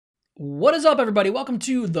What is up, everybody? Welcome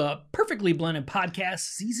to the Perfectly Blended Podcast,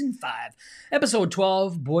 Season 5, Episode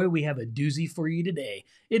 12. Boy, we have a doozy for you today.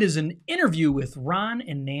 It is an interview with Ron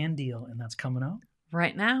and Nan Deal, and that's coming up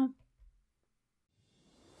right now.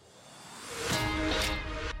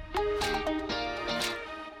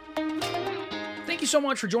 Thank you so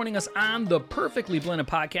much for joining us on the Perfectly Blended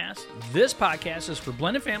Podcast. This podcast is for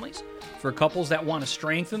blended families, for couples that want to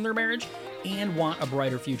strengthen their marriage and want a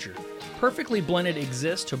brighter future. Perfectly Blended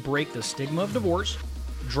exists to break the stigma of divorce,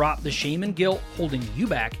 drop the shame and guilt holding you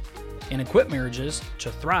back, and equip marriages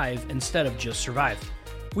to thrive instead of just survive.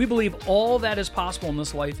 We believe all that is possible in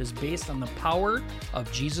this life is based on the power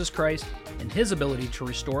of Jesus Christ and His ability to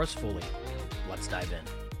restore us fully. Let's dive in.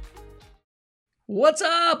 What's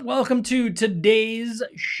up? Welcome to today's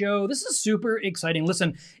show. This is super exciting.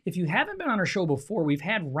 Listen, if you haven't been on our show before, we've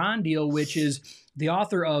had Ron Deal, which is the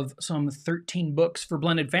author of some 13 books for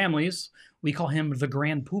blended families. We call him the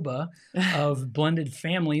Grand Poobah of blended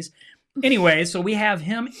families. Anyway, so we have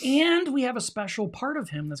him, and we have a special part of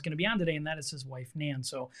him that's going to be on today, and that is his wife, Nan.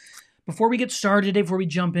 So before we get started today, before we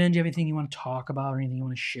jump in, do you have anything you want to talk about or anything you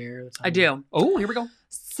want to share? I do. Oh, here we go.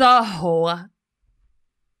 So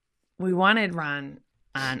we wanted Ron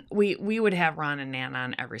on. We would have Ron and Nan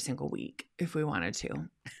on every single week if we wanted to,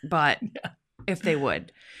 but if they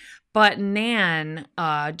would. But Nan,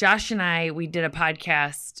 Josh and I, we did a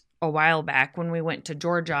podcast a while back when we went to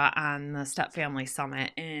Georgia on the Step Family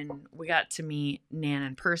Summit, and we got to meet Nan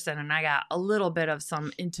in person, and I got a little bit of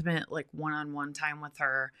some intimate, like, one-on-one time with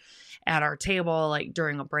her at our table, like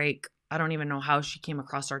during a break. I don't even know how she came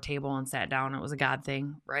across our table and sat down. It was a God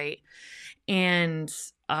thing, right? And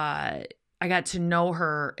I got to know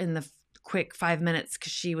her in the quick 5 minutes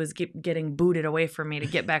because she was getting booted away from me to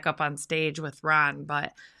get back up on stage with Ron.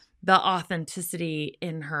 But the authenticity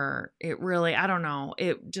in her, it really, I don't know,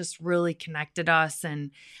 it just really connected us.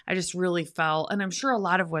 And I just really felt, and I'm sure a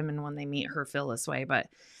lot of women when they meet her feel this way, but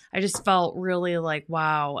I just felt really like,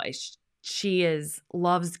 wow, she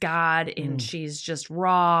loves God, and she's just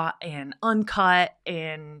raw and uncut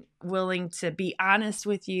and willing to be honest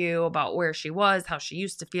with you about where she was, how she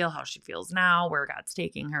used to feel, how she feels now, where God's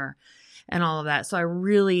taking her, and all of that. So I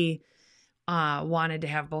really wanted to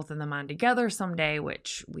have both of them on together someday,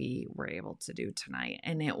 which we were able to do tonight.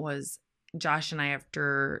 And it was Josh and I,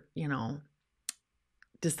 after,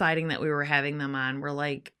 deciding that we were having them on, we're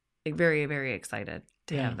like very, very excited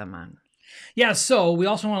to have them on. Yeah, so we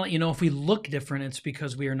also want to let you know if we look different, it's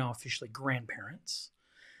because we are now officially grandparents.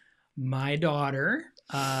 My daughter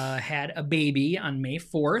had a baby on May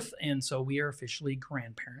 4th, and so we are officially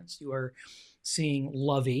grandparents. You are seeing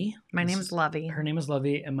Lovey. My name is Lovey. Her name is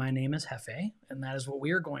Lovey, and my name is Hefe, and that is what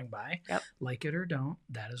we are going by. Yep. Like it or don't,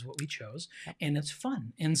 that is what we chose, yep. And it's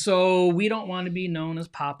fun. And so we don't want to be known as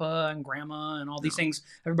Papa and Grandma and all these things.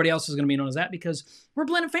 Everybody else is going to be known as that because we're a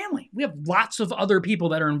blended family. We have lots of other people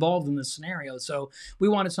that are involved in this scenario, so we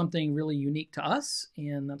wanted something really unique to us,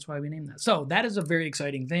 and that's why we named that. So that is a very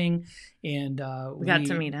exciting thing, and we got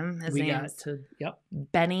to meet him. His name is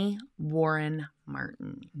Benny Warren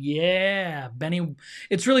Martin. Yeah, Benny.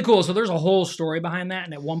 It's really cool. So there's a whole story behind that,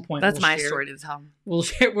 and at one point, that's my story to tell. We'll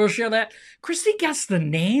share that. Christy guessed the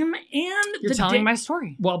name, and you're telling my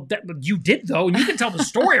story. Well, you did though. You can tell the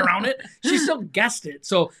story around it. She still guessed it.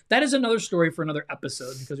 So that is another story for another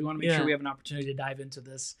episode because we want to make sure we have an opportunity to dive into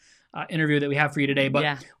this interview that we have for you today.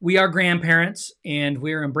 But we are grandparents, and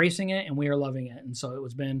we are embracing it, and we are loving it. And so it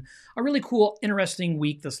has been a really cool, interesting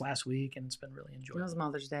week this last week, and it's been really enjoyable. It was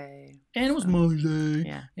Mother's Day. And it was Mother's Day.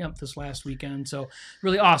 Yeah. Yep, this last weekend. So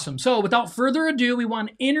really awesome. So without further ado, we want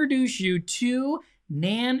to introduce you to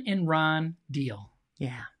Nan and Ron Deal.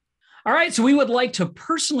 Yeah. All right. So we would like to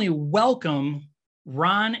personally welcome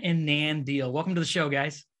Ron and Nan Deal. Welcome to the show,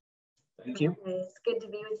 guys. Thank you. It's good to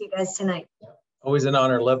be with you guys tonight. Always an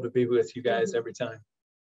honor. Love to be with you guys every time.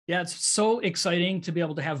 Yeah, it's so exciting to be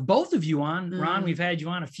able to have both of you on. Ron, we've had you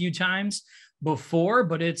on a few times before,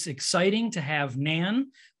 but it's exciting to have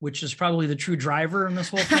Nan, which is probably the true driver in this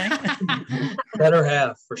whole thing. Better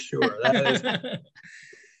half, for sure. That is.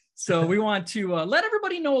 So we want to let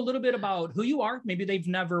everybody know a little bit about who you are. Maybe they've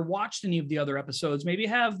never watched any of the other episodes. Maybe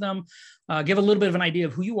have them give a little bit of an idea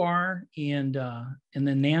of who you are, and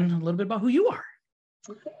then Nan, a little bit about who you are.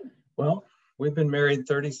 Well, we've been married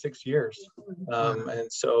 36 years.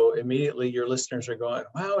 And so immediately your listeners are going,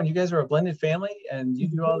 wow, and you guys are a blended family and you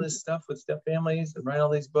do all this stuff with step families and write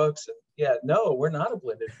all these books. And no, we're not a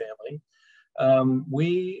blended family.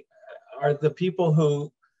 We are the people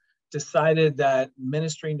who decided that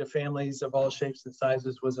ministering to families of all shapes and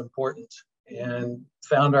sizes was important, and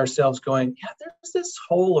found ourselves going, there's this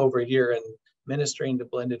hole over here in ministering to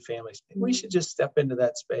blended families. We should just step into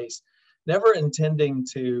that space, never intending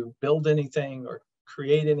to build anything or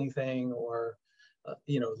create anything or,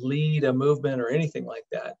 lead a movement or anything like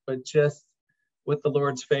that, but just with the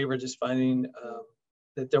Lord's favor, just finding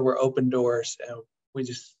that there were open doors, and we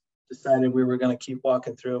just decided we were going to keep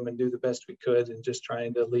walking through them and do the best we could and just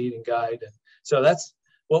trying to lead and guide. And so that's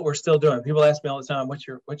what we're still doing. People ask me all the time, what's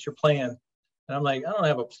your plan? And I'm like, I don't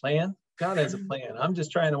have a plan. God has a plan. I'm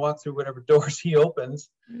just trying to walk through whatever doors he opens.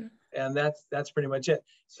 And that's pretty much it.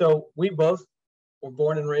 So we both were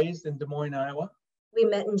born and raised in Des Moines, Iowa. We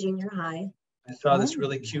met in junior high. I saw this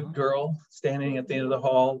really cute girl standing at the end of the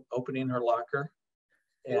hall, opening her locker.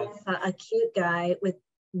 And I saw a cute guy with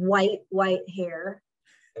white hair.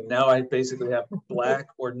 And now I basically have black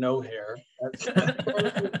or no hair.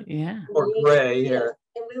 Yeah. Or gray hair.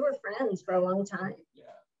 And we were friends for a long time.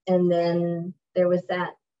 Yeah. And then there was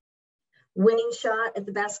that winning shot at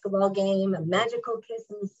the basketball game, a magical kiss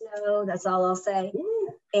in the snow. That's all I'll say. Woo.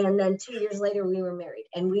 And then 2 years later, we were married.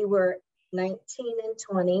 And we were 19 and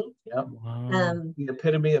 20. Yep. Wow. The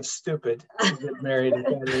epitome of stupid to get married at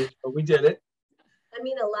that age, but we did it. I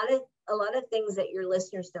mean, a lot of things that your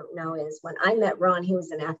listeners don't know is when I met Ron, he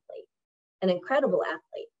was an athlete, an incredible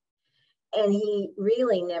athlete. And he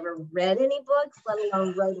really never read any books, let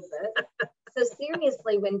alone wrote a book. So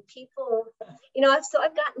seriously, when people,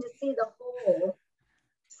 I've gotten to see the whole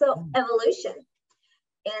evolution.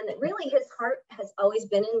 And really his heart has always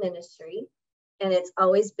been in ministry, and it's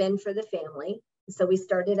always been for the family. So we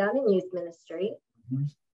started out in youth ministry. Mm-hmm.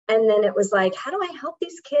 And then it was like, how do I help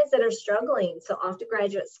these kids that are struggling? So off to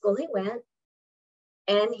graduate school he went,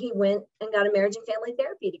 and he went and got a marriage and family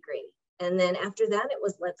therapy degree. And then after that, it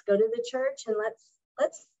was, let's go to the church and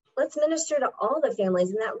let's minister to all the families.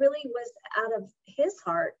 And that really was out of his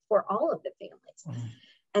heart for all of the families. Mm-hmm.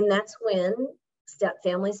 And that's when step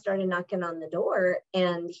families started knocking on the door,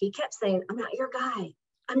 and he kept saying, I'm not your guy.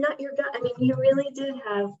 I'm not your guy. I mean, he really did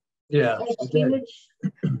have a huge,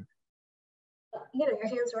 your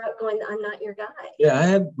hands were up going, I'm not your guy. Yeah, I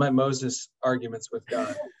had my Moses arguments with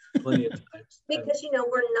God plenty of times. Because,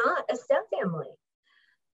 we're not a step family.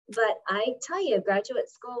 But I tell you, graduate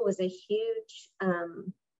school was a huge,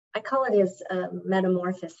 I call it his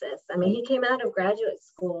metamorphosis. I mean, he came out of graduate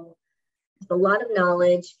school with a lot of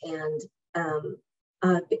knowledge and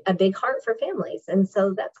a big heart for families. And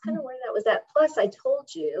so that's kind of where that was at. Plus,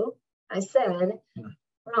 I said,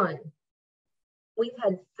 Ron, we've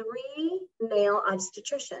had 3 male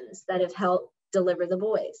obstetricians that have helped deliver the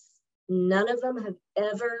boys. None of them have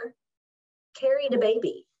ever carried a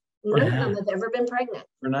baby. None of them have ever been pregnant.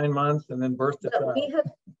 For 9 months and then birthed a child. We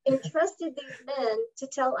have entrusted these men to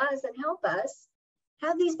tell us and help us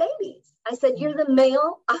have these babies. I said, you're the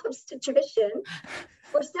male obstetrician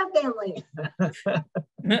for step families.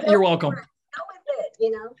 You're welcome. Go with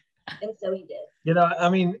it, And so he did.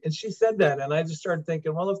 And she said that, and I just started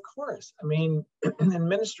thinking, well, of course. I mean, in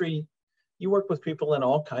ministry, you work with people in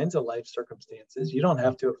all kinds of life circumstances. You don't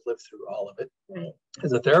have to have lived through all of it. Right.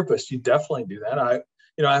 As a therapist, you definitely do that.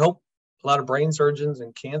 I hope a lot of brain surgeons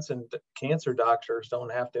and cancer doctors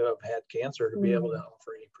don't have to have had cancer to be able to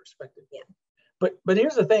offer any perspective. Yeah. But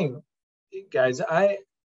here's the thing, guys.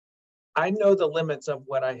 I know the limits of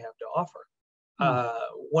what I have to offer.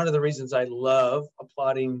 One of the reasons I love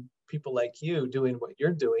applauding people like you doing what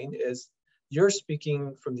you're doing is you're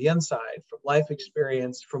speaking from the inside, from life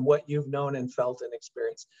experience, from what you've known and felt and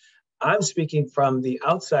experienced. I'm speaking from the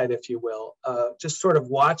outside, if you will, just sort of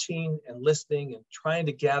watching and listening and trying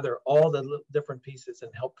to gather all the different pieces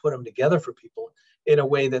and help put them together for people in a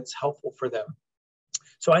way that's helpful for them.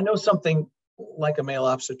 So I know something like a male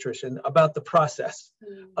obstetrician about the process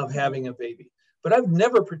of having a baby, but I've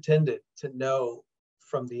never pretended to know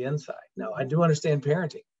from the inside. Now, I do understand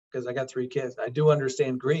parenting because I got 3 kids. I do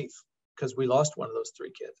understand grief because we lost one of those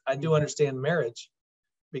 3 kids. I do understand marriage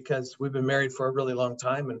because we've been married for a really long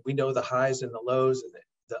time, and we know the highs and the lows and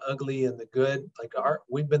the ugly and the good.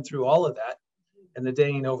 We've been through all of that, and the day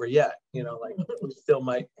ain't over yet. We still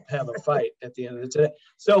might have a fight at the end of the day.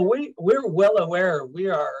 So we're well aware we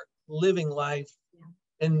are living life,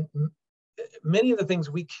 and many of the things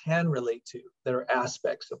we can relate to that are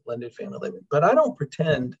aspects of blended family living. But I don't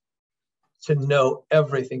pretend to know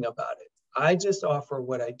everything about it. I just offer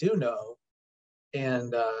what I do know,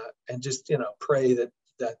 and just pray that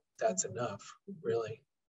that's enough, really.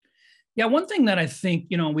 Yeah, one thing that I think,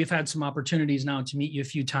 we've had some opportunities now to meet you a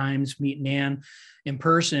few times, meet Nan in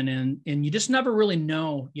person, and you just never really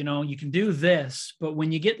know, you can do this, but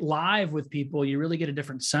when you get live with people, you really get a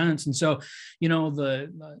different sense. And so,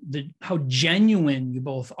 the how genuine you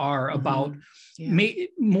both are about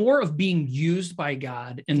more of being used by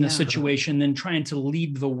God in the situation than trying to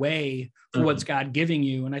lead the way for what's God giving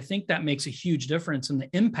you. And I think that makes a huge difference in the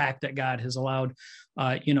impact that God has allowed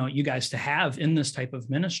you guys to have in this type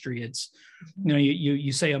of ministry. It's,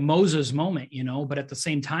 you say a Moses moment, but at the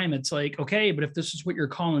same time, it's like, okay, but if this is what you're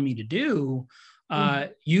calling me to do,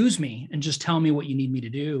 use me and just tell me what you need me to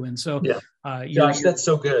do. And so, Josh, that's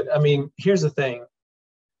so good. I mean, here's the thing.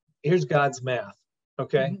 Here's God's math.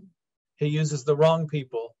 Okay. He uses the wrong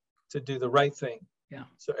people to do the right thing. Yeah.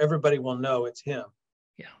 So everybody will know it's him.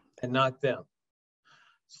 Yeah. And not them.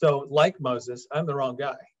 So like Moses, I'm the wrong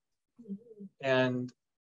guy. And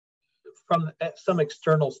from some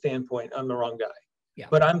external standpoint, I'm the wrong guy. Yeah.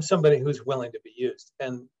 But I'm somebody who's willing to be used.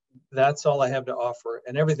 And that's all I have to offer.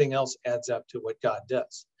 And everything else adds up to what God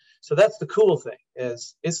does. So that's the cool thing,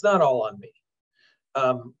 is it's not all on me.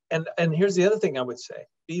 And here's the other thing I would say.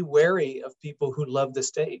 Be wary of people who love the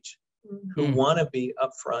stage, who want to be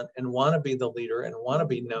up front and want to be the leader and want to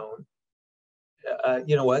be known.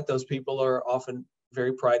 You know what? Those people are often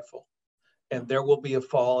very prideful, and there will be a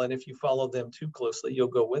fall. And if you follow them too closely, you'll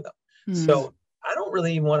go with them. So I don't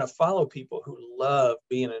really even want to follow people who love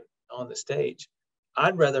being on the stage.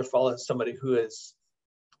 I'd rather follow somebody who is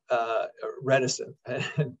reticent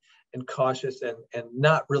and cautious and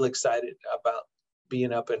not really excited about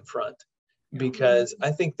being up in front, because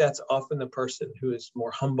I think that's often the person who is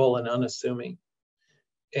more humble and unassuming.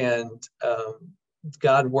 And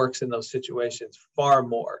God works in those situations far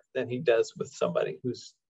more than he does with somebody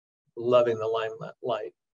who's loving the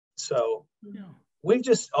limelight. So we've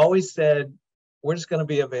just always said, we're just going to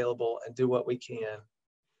be available and do what we can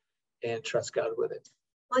and trust God with it.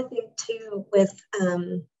 I think too, with,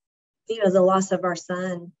 the loss of our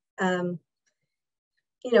son, after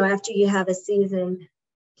you have a season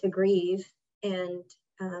to grieve and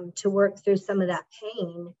to work through some of that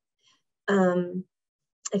pain,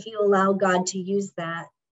 if you allow God to use that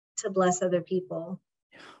to bless other people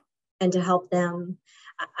and to help them,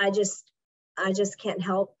 I just can't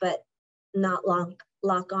help but not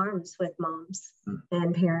lock arms with moms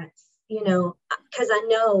and parents, because I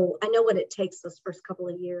know what it takes those first couple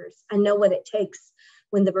of years. I know what it takes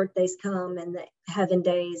when the birthdays come and the heaven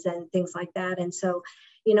days and things like that. And so,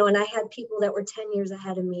 and I had people that were 10 years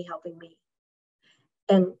ahead of me helping me.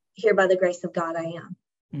 And here, by the grace of God, I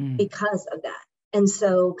am because of that. And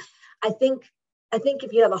so I think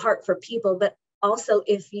if you have a heart for people, but also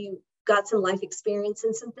if you got some life experience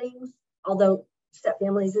in some things, although step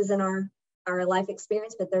families isn't our life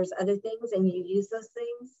experience, but there's other things, and you use those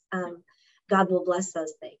things, God will bless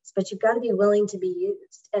those things. But you've got to be willing to be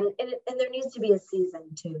used. And there needs to be a season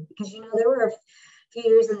too, because, there were a few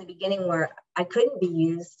years in the beginning where I couldn't be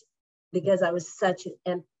used because I was such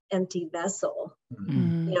an empty vessel.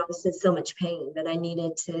 I was in so much pain that I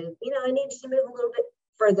needed to move a little bit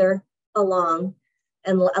further along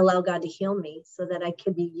and allow God to heal me so that I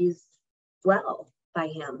could be used well by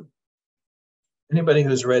him. Anybody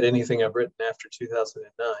who's read anything I've written after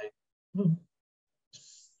 2009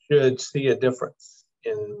 should see a difference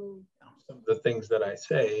in some of the things that I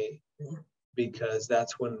say, because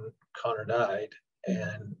that's when Connor died,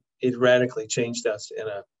 and it radically changed us in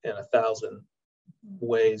a 1,000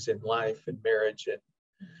 ways in life and marriage,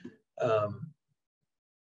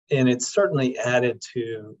 and it's certainly added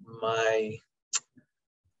to my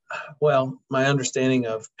understanding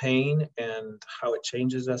of pain and how it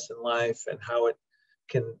changes us in life and how it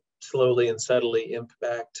can slowly and subtly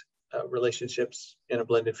impact relationships in a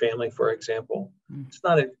blended family, for example. It's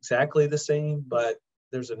not exactly the same, but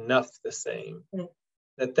there's enough the same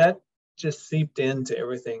that just seeped into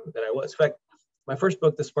everything that I was. In fact, my first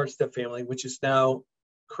book, The Smart Step Family, which is now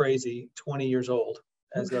crazy, 20 years old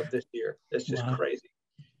as of this year. It's just crazy.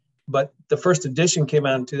 But the first edition came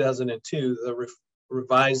out in 2002. The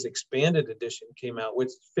revised expanded edition came out, which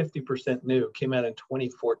is 50% new, came out in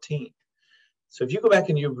 2014. So if you go back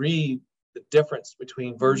and you read the difference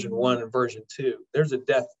between version 1 and version 2, there's a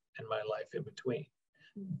death in my life in between.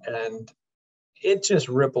 And it just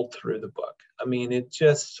rippled through the book. I mean, it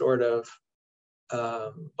just sort of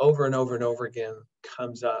over and over and over again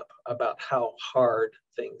comes up about how hard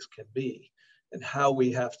things can be and how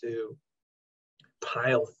we have to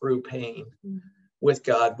pile through pain with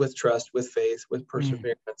God, with trust, with faith, with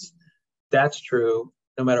perseverance. That's true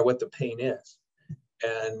no matter what the pain is.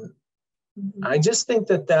 And I just think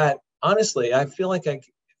that honestly, I feel like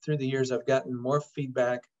through the years, I've gotten more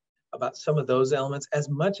feedback about some of those elements as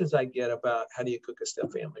much as I get about how do you cook a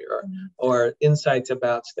step family or insights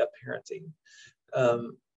about step parenting.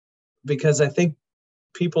 Because I think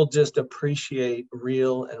people just appreciate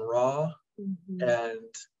real and raw and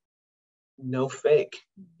no fake,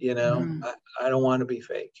 you know. I don't want to be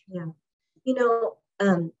fake. Yeah. You know,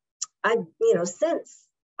 since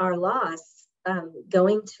our loss,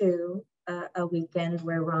 going to a weekend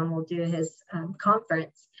where Ron will do his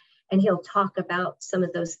conference, and he'll talk about some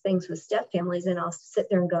of those things with step families, and I'll sit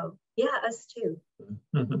there and go, yeah, us too.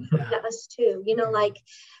 Yeah, us too. You know, like,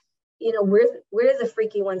 you know, we're the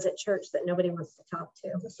freaky ones at church that nobody wants to talk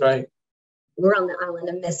to. That's right. We're on the island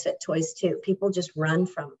of misfit toys too. People just run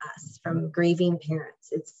from us, from grieving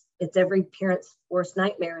parents. It's every parent's worst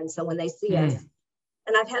nightmare. And so when they see us,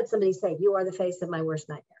 and I've had somebody say, you are the face of my worst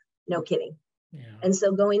nightmare. No kidding. Yeah. And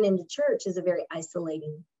so going into church is a very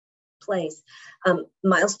isolating place.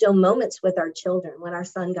 Milestone moments with our children, when our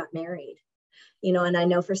son got married, you know, and I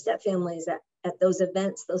know for step families at those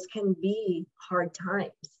events, those can be hard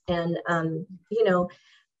times. And, you know,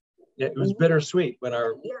 yeah, it was bittersweet when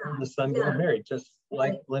the son got married, just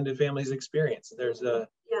like blended families experience.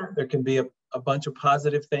 There can be a bunch of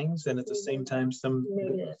positive things, and at the same time, some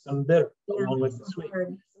bitter along with the sweet.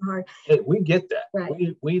 Hard. Hey, we get that.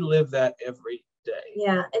 Right. We live that every day.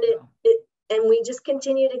 Yeah, and and we just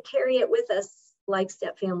continue to carry it with us like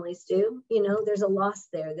step families do. You know, there's a loss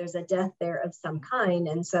there, there's a death there of some kind,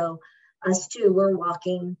 and so us too, we're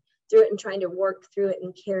walking through it and trying to work through it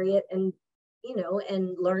and carry it, and you know,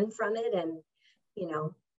 and learn from it, and you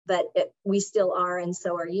know, but we still are, and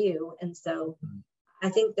so are you, and so I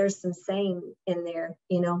think there's some same in there,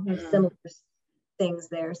 you know, similar things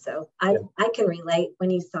there. So I can relate when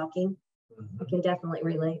he's talking. I can definitely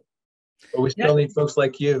relate. But we still need folks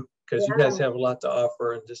like you, because you guys have a lot to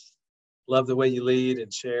offer, and just love the way you lead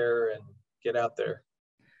and share and get out there.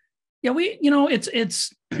 Yeah,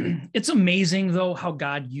 it's amazing though how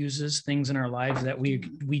God uses things in our lives that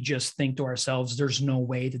we just think to ourselves, there's no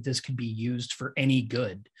way that this could be used for any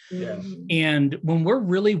good. Yeah. And when we're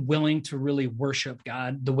really willing to really worship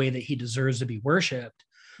God the way that he deserves to be worshiped,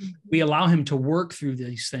 we allow him to work through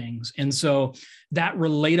these things. And so that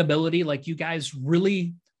relatability, like you guys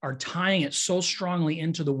really are tying it so strongly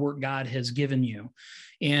into the work God has given you,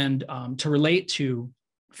 and to relate to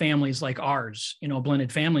families like ours, you know,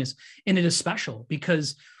 blended families. And it is special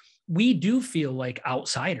because we do feel like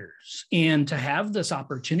outsiders, and to have this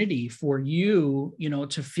opportunity for you, you know,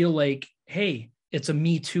 to feel like, hey, it's a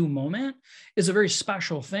Me Too moment is a very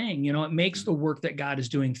special thing. You know, it makes the work that God is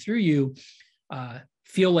doing through you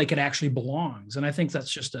feel like it actually belongs. And I think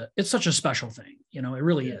that's it's such a special thing. You know, it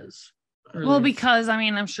really is. It really is. Because I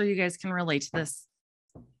mean, I'm sure you guys can relate to this.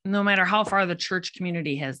 No matter how far the church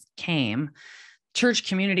community has came, church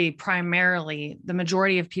community, primarily the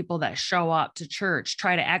majority of people that show up to church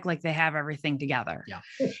try to act like they have everything together. Yeah.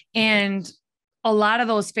 And a lot of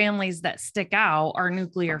those families that stick out are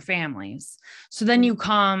nuclear families. So then you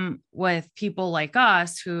come with people like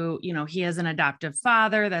us who, you know, he has an adoptive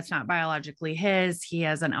father that's not biologically his. He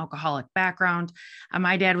has an alcoholic background.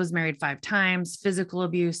 My dad was married 5 times, physical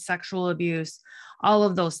abuse, sexual abuse, all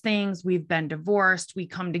of those things. We've been divorced. We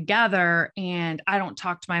come together, and I don't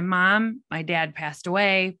talk to my mom. My dad passed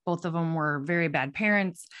away. Both of them were very bad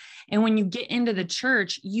parents. And when you get into the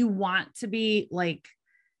church, you want to be like,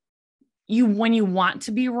 when you want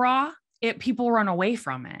to be raw, people run away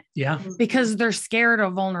from it. Yeah. Because they're scared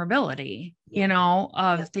of vulnerability, you know,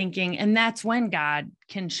 of thinking, and that's when God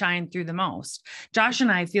can shine through the most. Josh and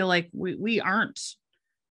I feel like we aren't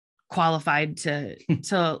qualified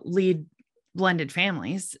to lead blended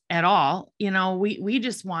families at all. You know, we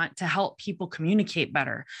just want to help people communicate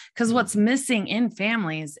better, because what's missing in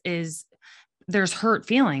families is there's hurt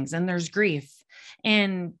feelings and there's grief.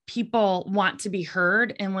 And people want to be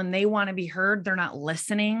heard. And when they want to be heard, they're not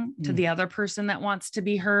listening to the other person that wants to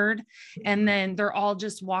be heard. And then they're all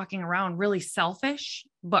just walking around really selfish,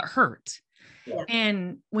 but hurt. Yeah.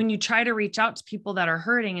 And when you try to reach out to people that are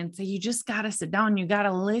hurting and say, you just got to sit down, you got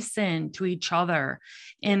to listen to each other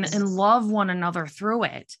and love one another through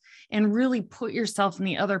it, and really put yourself in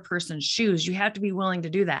the other person's shoes. You have to be willing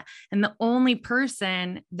to do that. And the only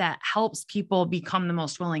person that helps people become the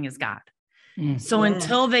most willing is God. So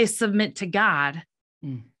until they submit to God,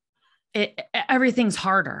 everything's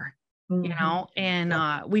harder, you know,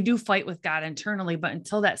 and we do fight with God internally, but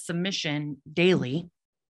until that submission daily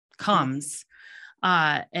comes,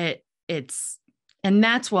 and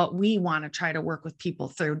that's what we want to try to work with people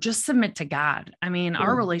through. Just submit to God. I mean,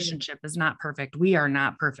 our relationship is not perfect. We are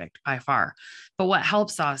not perfect by far, but what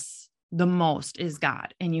helps us the most is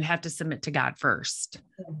God, and you have to submit to God first.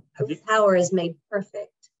 His power is made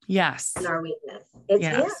perfect. Yes. in our weakness. It's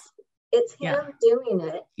him. Yes. It's him Yeah. doing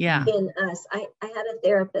it Yeah. in us. I had a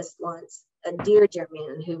therapist once, a dear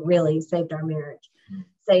man who really saved our marriage,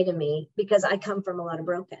 say to me, because I come from a lot of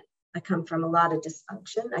broken. I come from a lot of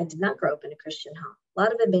dysfunction. I did not grow up in a Christian home. A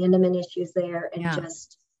lot of abandonment issues there and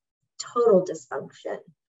just total dysfunction.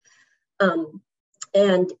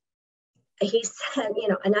 And he said,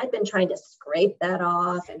 and I'd been trying to scrape that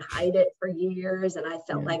off and hide it for years. And I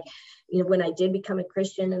felt like, when I did become a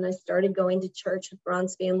Christian and I started going to church with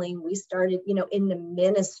Ron's family, we started, in the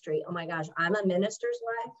ministry. Oh my gosh, I'm a minister's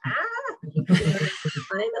wife.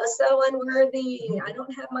 I'm so unworthy. I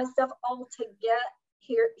don't have my stuff all together.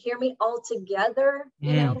 Hear me all together.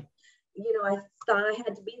 I thought I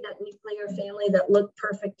had to be that nuclear family that looked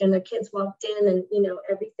perfect and the kids walked in and,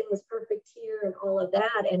 everything was perfect here and all of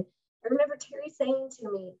that. And I remember Terry saying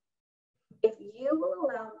to me, if you will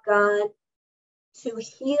allow God to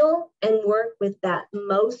heal and work with that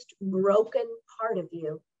most broken part of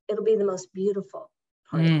you, it'll be the most beautiful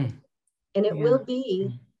part of you. And it will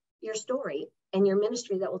be your story and your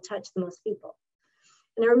ministry that will touch the most people.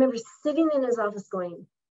 And I remember sitting in his office going,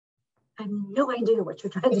 I have no idea what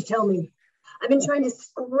you're trying to tell me. I've been trying to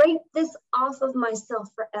scrape this off of myself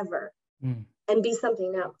forever and be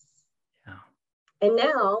something else. Yeah. And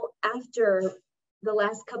now, after the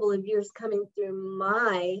last couple of years coming through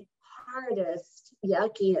my hardest,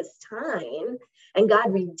 yuckiest time and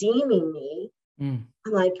God redeeming me, I'm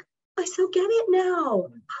like, I so get it now.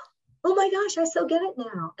 Oh my gosh, I so get it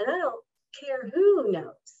now. And I don't care who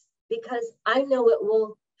knows, because I know it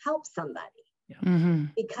will help somebody.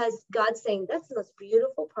 Because God's saying, that's the most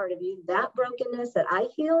beautiful part of you, that brokenness that I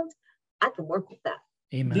healed, I can work with that.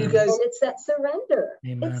 Amen. You guys, and it's that surrender.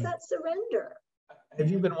 Amen. It's that surrender. have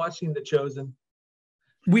you been watching The Chosen?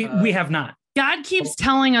 We have not. God keeps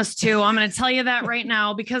telling us to. I'm going to tell you that right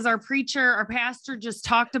now, because our pastor just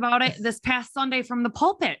talked about it this past Sunday from the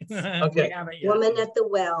pulpit. Okay. Woman at the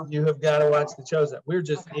well. You have got to watch The Chosen. We're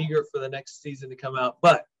just eager for the next season to come out.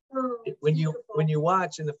 But when you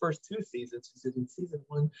watch in the first two seasons, is it in season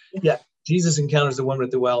one? Yeah. Jesus encounters the woman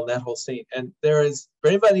at the well, that whole scene. And there is, for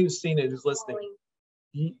anybody who's seen it, who's listening,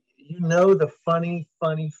 you know the funny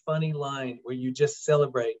line where you just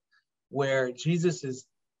celebrate, where Jesus is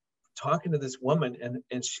talking to this woman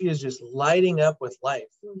and she is just lighting up with life.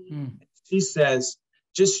 She says,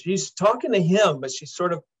 she's talking to him, but she's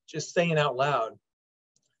sort of just saying out loud,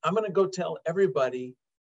 I'm going to go tell everybody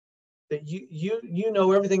that you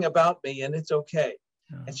know everything about me and it's okay.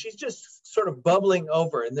 And she's just sort of bubbling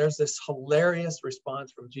over. And there's this hilarious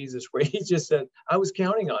response from Jesus where he just said, I was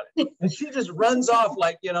counting on it. And she just runs off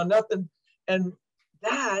like, nothing. And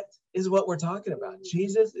that is what we're talking about.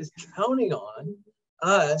 Jesus is counting on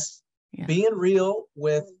us being real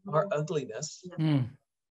with our ugliness,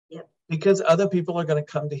 because other people are going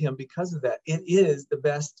to come to him because of that. It is the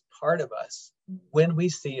best part of us when we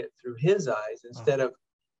see it through his eyes instead of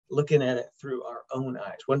looking at it through our own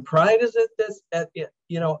eyes. When pride is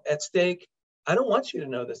at stake, I don't want you to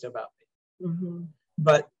know this about me.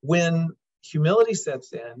 But when humility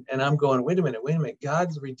sets in and I'm going, wait a minute,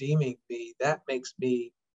 God's redeeming me. That makes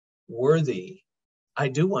me worthy. I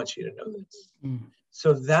do want you to know this.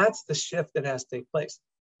 So that's the shift that has to take place.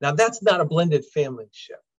 Now, that's not a blended family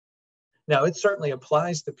shift. Now, it certainly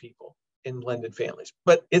applies to people in blended families,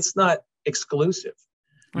 but it's not exclusive.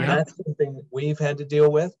 Right. That's something that we've had to deal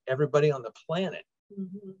with. Everybody on the planet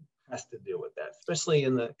has to deal with that, especially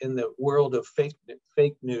in the world of fake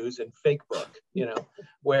news and fake book,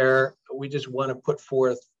 where we just want to put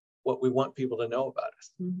forth what we want people to know about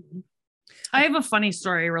us. I have a funny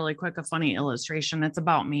story really quick, a funny illustration. It's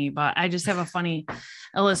about me, but I just have a funny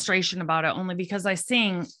illustration about it only because I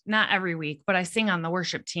sing not every week, but I sing on the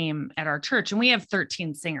worship team at our church and we have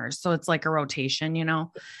 13 singers. So it's like a rotation,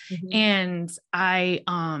 and I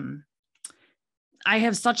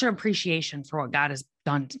have such an appreciation for what God has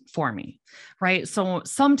done for me. Right. So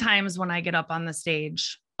sometimes when I get up on the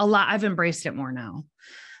stage, I've embraced it more now.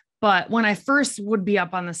 But when I first would be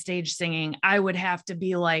up on the stage singing, I would have to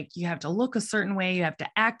be like, you have to look a certain way. You have to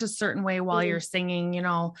act a certain way while you're singing,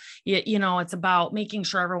 it's about making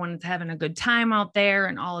sure everyone's having a good time out there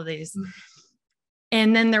and all of these.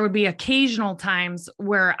 And then there would be occasional times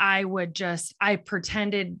where I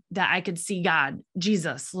pretended that I could see God,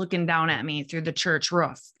 Jesus, looking down at me through the church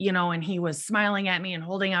roof, and he was smiling at me and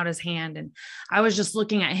holding out his hand. And I was just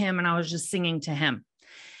looking at him and I was just singing to him.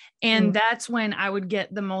 And that's when I would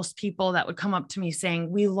get the most people that would come up to me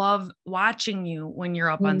saying, we love watching you when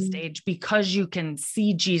you're up on stage because you can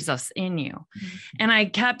see Jesus in you. And I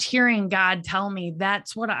kept hearing God tell me,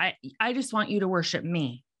 that's what I just want you to worship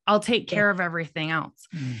me. I'll take care of everything else.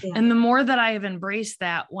 Yeah. And the more that I have embraced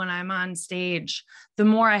that when I'm on stage, the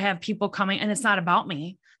more I have people coming, and it's not about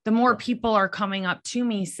me. The more people are coming up to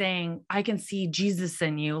me saying, I can see Jesus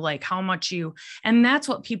in you, like how much you, and that's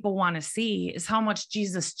what people want to see, is how much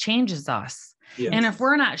Jesus changes us. Yes. And if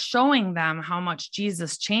we're not showing them how much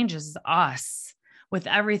Jesus changes us with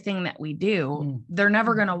everything that we do, they're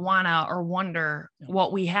never going to want to or wonder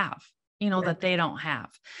what we have, that they don't have.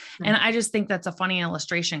 And I just think that's a funny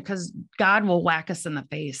illustration, because God will whack us in the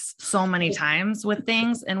face so many times with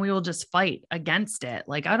things, and we will just fight against it.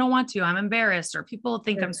 Like, I don't want to, I'm embarrassed, or people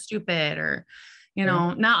think I'm stupid, or,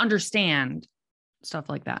 not understand stuff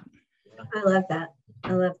like that. I love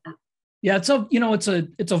that. Yeah,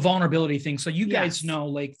 it's a vulnerability thing. So you guys know,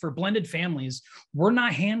 like, for blended families, we're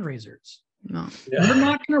not hand raisers. No. Yeah. We're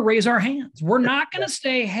not going to raise our hands. We're not going to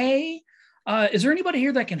say, hey, is there anybody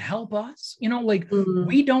here that can help us?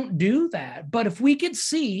 We don't do that. But if we could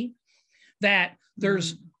see that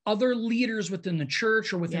there's other leaders within the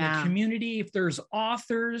church or within the community, if there's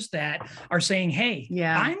authors that are saying, hey,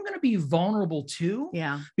 I'm going to be vulnerable too,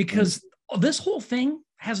 because this whole thing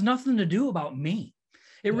has nothing to do about me.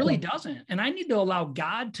 It really doesn't. And I need to allow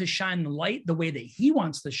God to shine the light the way that he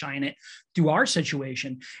wants to shine it through our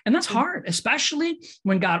situation. And that's hard, especially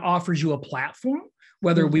when God offers you a platform.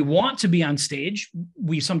 Whether we want to be on stage,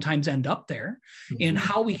 we sometimes end up there. And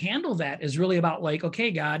how we handle that is really about, like, okay,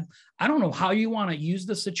 God, I don't know how you want to use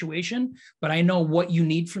the situation, but I know what you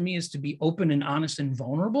need from me is to be open and honest and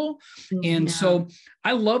vulnerable. And so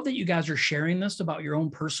I love that you guys are sharing this about your own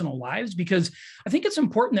personal lives, because I think it's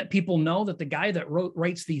important that people know that the guy that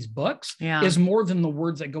writes these books is more than the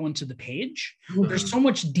words that go into the page. There's so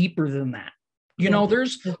much deeper than that.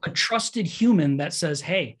 There's a trusted human that says,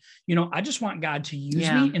 hey, I just want God to use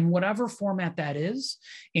me in whatever format that is.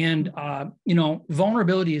 And,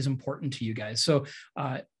 vulnerability is important to you guys. So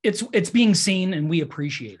it's being seen, and we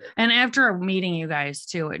appreciate it. And after meeting you guys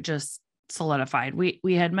too, it just solidified.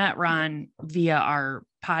 We had met Ron via our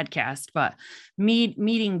podcast, but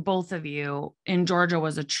meeting both of you in Georgia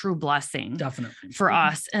was a true blessing. Definitely. For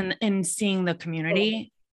us, and seeing the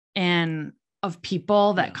community and of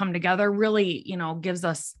people that come together really, gives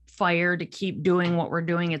us fire to keep doing what we're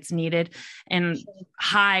doing. It's needed. And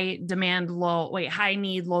high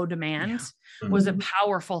need, low demand was a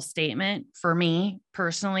powerful statement for me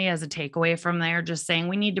personally as a takeaway from there, just saying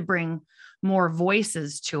we need to bring more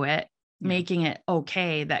voices to it, making it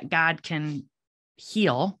okay that God can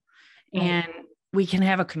heal and we can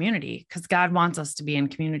have a community, because God wants us to be in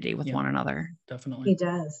community with one another. Definitely. He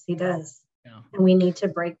does. Yeah. And we need to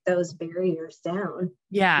break those barriers down.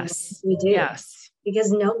 Yes. We do. Yes.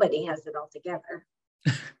 Because nobody has it all together.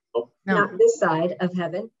 No. Not this side of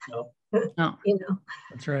heaven. No. No.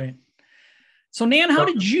 That's right. So Nan, how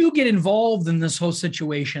did you get involved in this whole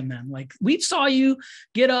situation then? Like, we saw you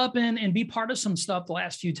get up and be part of some stuff the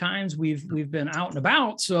last few times we've been out and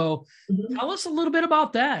about. So tell us a little bit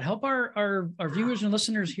about that. Help our viewers and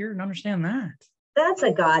listeners hear and understand that. That's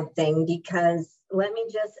a God thing, because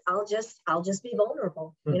I'll just be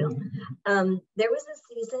vulnerable. There was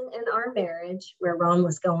a season in our marriage where Ron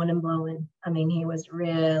was going and blowing. I mean, he was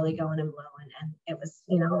really going and blowing, and it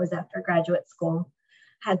was after graduate school.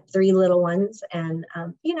 Had 3 little ones, and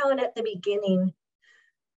and at the beginning,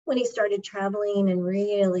 when he started traveling and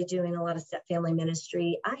really doing a lot of step family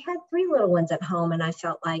ministry, I had 3 little ones at home, and I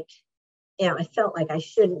felt like I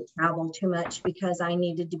shouldn't travel too much, because I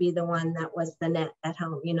needed to be the one that was the net at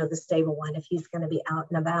home, the stable one, if he's going to be out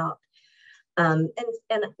and about. I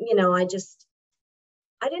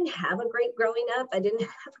didn't have a great growing up. I didn't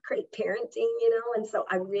have great parenting, and so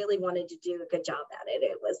I really wanted to do a good job at it.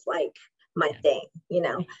 It was like my thing,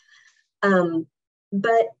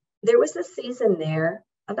 but there was a season there,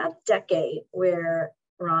 about a decade, where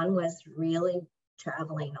Ron was really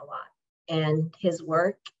traveling a lot. And his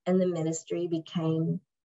work and the ministry became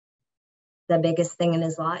the biggest thing in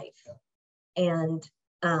his life. And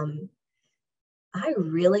I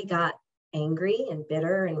really got angry and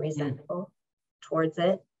bitter and resentful towards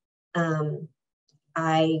it.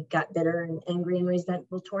 I got bitter and angry and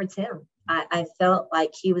resentful towards him. I felt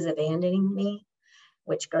like he was abandoning me,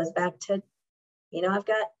 which goes back to,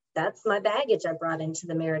 that's my baggage I brought into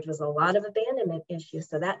the marriage, was a lot of abandonment issues.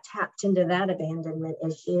 So that tapped into that abandonment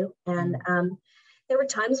issue. And there were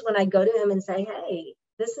times when I'd go to him and say, hey,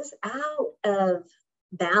 this is out of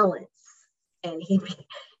balance. And he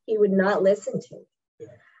would not listen to me.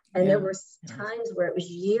 And there were times where it was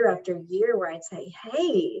year after year where I'd say,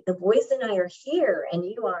 hey, the boys and I are here and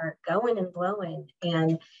you are going and blowing.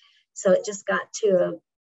 And so it just got to a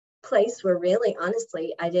place where really,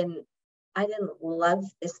 honestly, I didn't love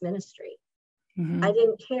this ministry. Mhm. I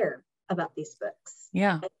didn't care about these books.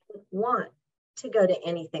 Yeah. I didn't want to go to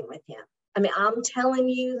anything with him. I mean, I'm telling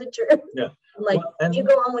you the truth. Yeah. I'm like, Well, and- you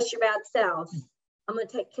go on with your bad self. I'm going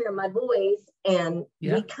to take care of my boys. And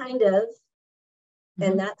Yeah. we kind of, Mhm.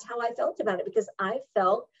 and that's how I felt about it, because I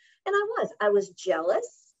felt, and I was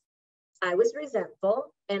jealous. I was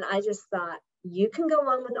resentful. And I just thought, you can go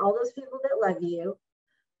on with all those people that love you.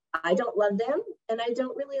 I don't love them. And I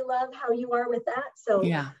don't really love how you are with that. So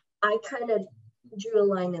Yeah. I kind of drew a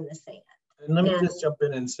line in the sand. And let me And- just jump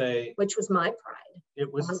in and say, which was my pride,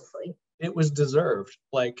 honestly. it was deserved.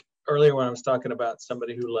 Like earlier when I was talking about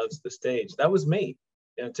somebody who loves the stage, that was me.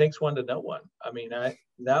 And it takes one to know one. I mean,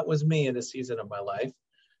 that was me in a season of my life.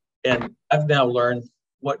 And I've now learned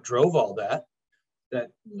what drove all that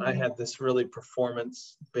I had this really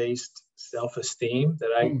performance-based self-esteem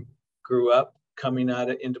that I grew up coming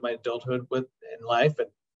into my adulthood with in life. And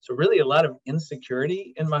so really a lot of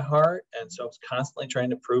insecurity in my heart. And so I was constantly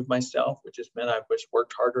trying to prove myself, which just meant I just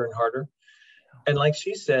worked harder and harder. And like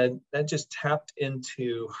she said, that just tapped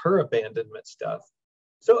into her abandonment stuff.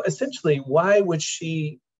 So essentially, why would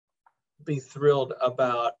she be thrilled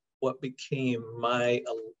about what became my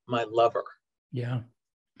lover, Yeah.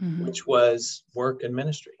 Mhm. which was work and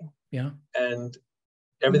ministry? Yeah. And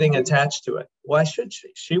everything attached to it. Why should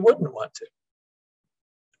she? She wouldn't want to.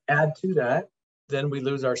 Add to that, then we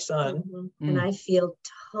lose our son. Mm-hmm. And I feel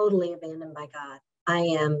totally abandoned by God. I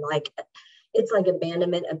am like, it's like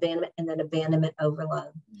abandonment, and then abandonment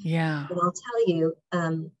overload. Yeah. And I'll tell you,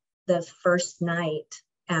 the first night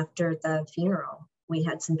after the funeral, we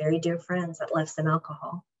had some very dear friends that left some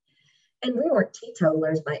alcohol. And we weren't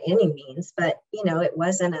teetotalers by any means, but, it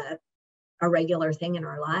wasn't a regular thing in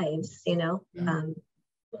our lives,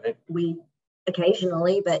 Right. we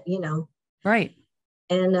occasionally, but, Right.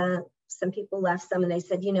 and some people left some and they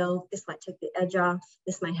said, this might take the edge off.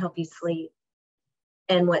 This might help you sleep.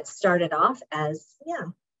 And what started off as,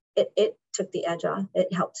 it took the edge off.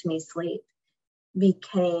 It helped me sleep,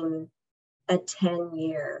 became a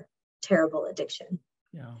 10-year terrible addiction.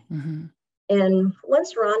 Yeah. Mm-hmm. And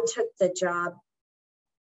once Ron took the job,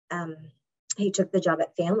 he took the job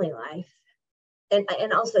at Family Life.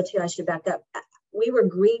 And also, too, I should back up. We were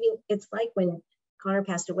grieving. It's like when Connor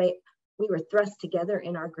passed away, we were thrust together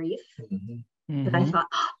in our grief. Mm-hmm. But I thought,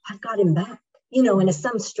 I've got him back, in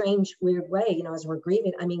some strange, weird way, as we're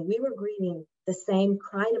grieving. I mean, we were grieving the same,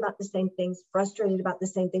 crying about the same things, frustrated about the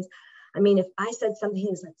same things. I mean, if I said something, he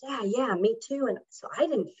was like, yeah, me too. And so I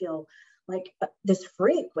didn't feel like this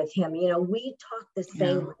freak with him. We talked the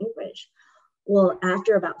same language. Well,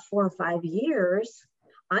 after about 4 or 5 years,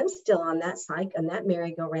 I'm still on that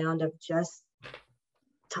merry-go-round of just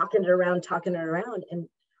talking it around. And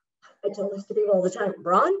I told this to people all the time.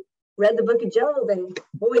 Ron read the book of Job, and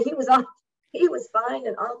boy, he was fine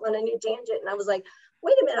and off on a new tangent. And I was like,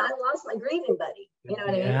 wait a minute, I lost my grieving buddy. You know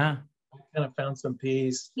what I mean? Yeah. I kind of found some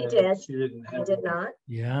peace. He did. She didn't have. I did not.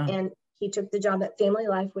 Yeah. And he took the job at Family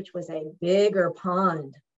Life, which was a bigger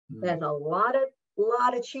pond. There's a lot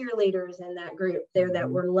of cheerleaders in that group there that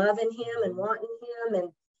were loving him and wanting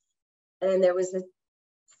him. And there was a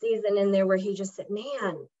season in there where he just said,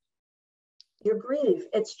 man, your grief,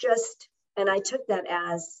 it's just, and I took that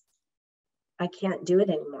as, I can't do it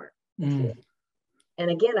anymore. And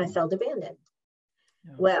again, I felt abandoned.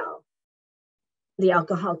 Yeah. Well, the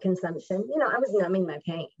alcohol consumption, I was numbing my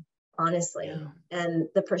pain, honestly. Yeah. And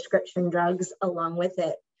the prescription drugs along with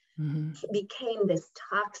it became this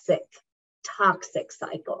toxic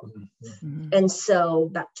cycle. Mm-hmm. And so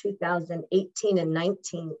about 2018 and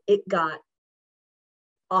 19, it got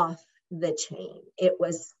off the chain.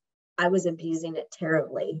 I was abusing it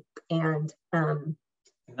terribly. And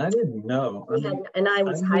I didn't know. I was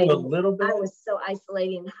I knew hiding a little bit. I was so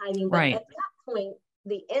isolating and hiding. But Right. at that point,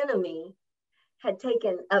 the enemy had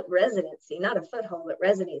taken up residency, not a foothold, but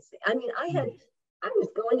residency. I mean, I was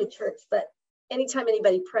going to church, but anytime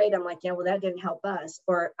anybody prayed, I'm like, yeah, well, that didn't help us.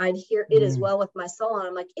 Or I'd hear, it is well with my soul. And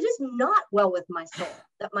I'm like, it is not well with my soul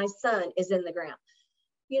that my son is in the ground.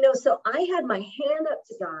 So I had my hand up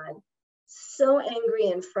to God, so angry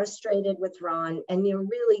and frustrated with Ron, and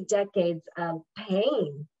really decades of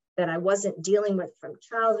pain that I wasn't dealing with from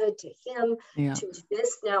childhood to him to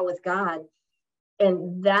this now with God.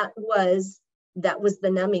 And that was the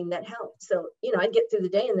numbing that helped. So, I'd get through the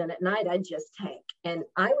day, and then at night I'd just tank. And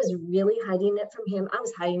I was really hiding it from him. I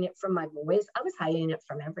was hiding it from my boys. I was hiding it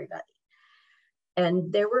from everybody.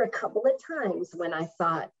 And there were a couple of times when I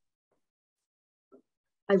thought,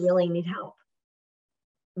 I really need help.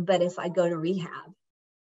 But if I go to rehab,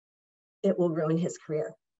 it will ruin his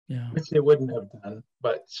career. Yeah. Which they wouldn't have done,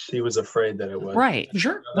 but she was afraid that it would. Right.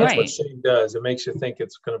 Sure. That's what Right. shame does. It makes you think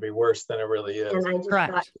it's going to be worse than it really is. And I just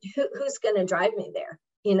Correct. thought, who's going to drive me there?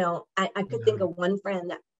 You know, I could think of one friend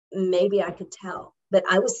that maybe I could tell, but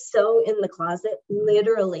I was so in the closet,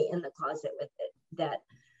 literally in the closet with it, that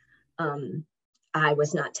I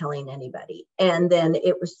was not telling anybody. And then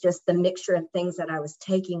it was just the mixture of things that I was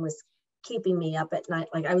taking was keeping me up at night.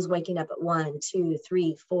 Like I was waking up at 1, 2,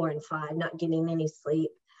 3, 4, and 5, not getting any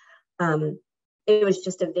sleep. It was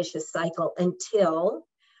just a vicious cycle until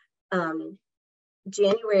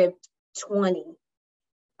January of 20.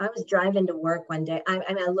 I was driving to work one day.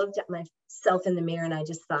 I looked at myself in the mirror and I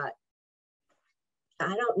just thought,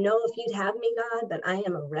 I don't know if you'd have me, God, but I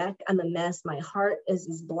am a wreck. I'm a mess. My heart is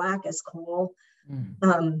as black as coal.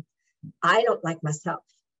 I don't like myself.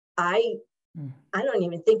 I don't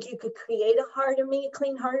even think you could create a heart of me, a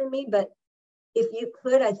clean heart of me. But if you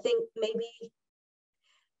could, I think maybe,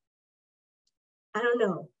 I don't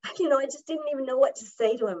know. You know, I just didn't even know what to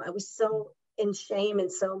say to him. I was so in shame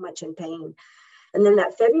and so much in pain. And then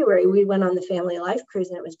that February, we went on the family life cruise,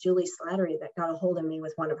 and it was Julie Slattery that got a hold of me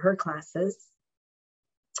with one of her classes.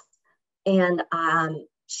 And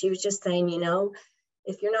she was just saying, you know,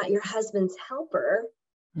 if you're not your husband's helper,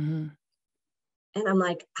 and I'm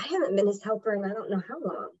like, I haven't been his helper in I don't know how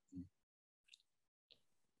long.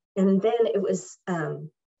 And then it was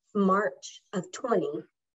March of 20.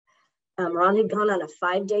 Ron had gone on a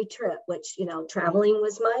 5-day trip, which, you know, traveling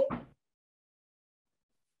was my,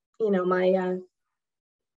 you know, my,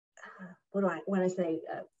 my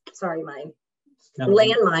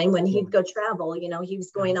landmine when he'd go travel. You know, he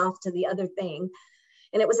was going off to the other thing.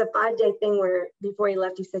 And it was a 5-day thing where before he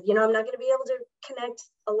left, he said, you know, I'm not going to be able to connect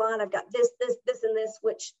a lot. I've got this, and this,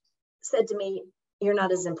 which said to me, you're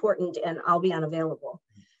not as important and I'll be unavailable.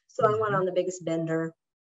 So I went on the biggest bender.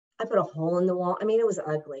 I put a hole in the wall. I mean, it was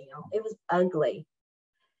ugly. You know? It was ugly.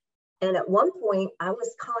 And at one point, I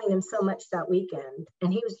was calling him so much that weekend,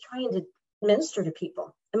 and he was trying to minister to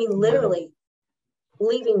people. I mean, literally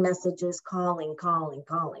leaving messages, calling.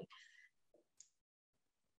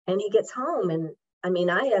 And he gets home, and I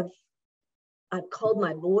mean, I've called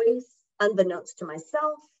my boys unbeknownst to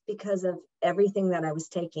myself because of everything that I was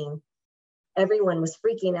taking. Everyone was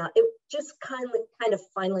freaking out. It just kind of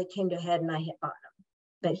finally came to a head, and I hit bottom.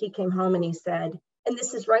 But he came home and he said, and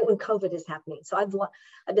this is right when COVID is happening. So I've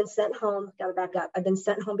been sent home, got to back up. I've been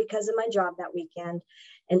sent home because of my job that weekend.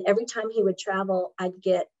 And every time he would travel, I'd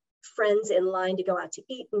get friends in line to go out to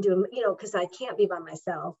eat and do, you know, because I can't be by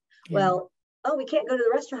myself. Well, we can't go to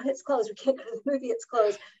the restaurant. It's closed. We can't go to the movie. It's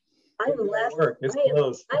closed. I am left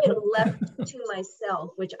to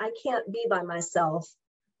myself, which I can't be by myself.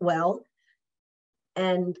 Well,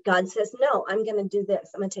 and God says, no, I'm going to do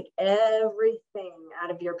this. I'm going to take everything out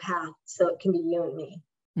of your path so it can be you and me.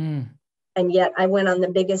 And yet I went on the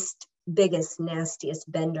biggest, nastiest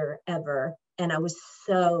bender ever. And I was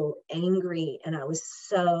so angry and I was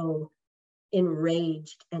so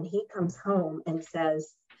enraged. And he comes home and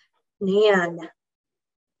says, Nan,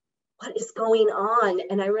 what is going on?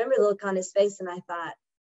 And I remember the look on his face and I thought,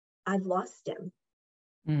 I've lost him.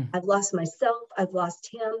 I've lost myself. I've lost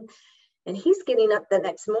him. And he's getting up the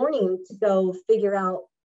next morning to go figure out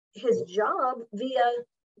his job via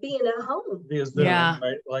being at home. Via Zoom,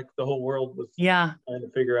 right? Like the whole world was trying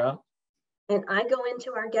to figure out. And I go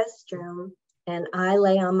into our guest room and I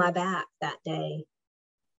lay on my back that day.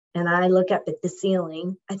 And I look up at the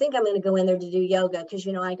ceiling. I think I'm going to go in there to do yoga because,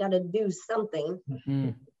 you know, I got to do something.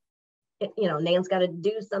 You know, Nan's got to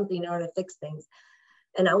do something in order to fix things.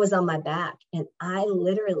 And I was on my back and I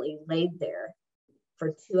literally laid there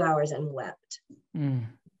for 2 hours and wept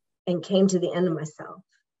and came to the end of myself.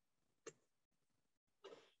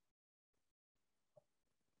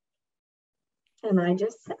 And I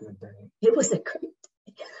just said, it was a great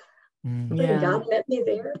day. When God met me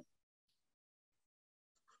there.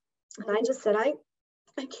 And I just said, I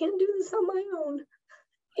can't do this on my own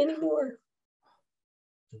anymore.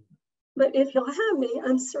 But if you'll have me,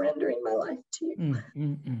 I'm surrendering my life to you.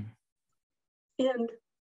 And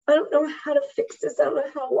I don't know how to fix this. I don't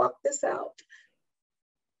know how to walk this out.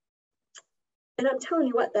 And I'm telling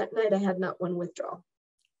you what, that night I had not one withdrawal.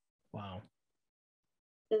 Wow.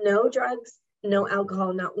 No drugs, no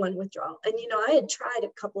alcohol, not one withdrawal. And, you know, I had tried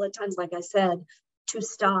a couple of times, like I said, to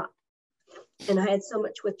stop. And I had so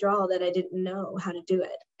much withdrawal that I didn't know how to do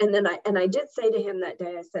it. And then I did say to him that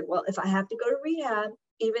day, I said, well, if I have to go to rehab,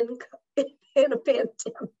 even in a pandemic,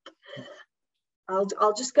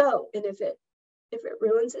 I'll just go. And if it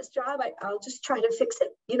ruins his job, I'll just try to fix it.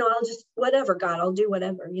 You know, I'll just, whatever, God, I'll do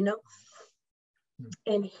whatever, you know.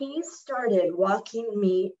 And he started walking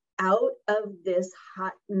me out of this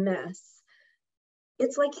hot mess.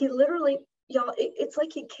 It's like he literally, y'all, it's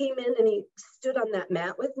like he came in and he stood on that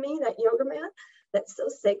mat with me, that yoga mat that's so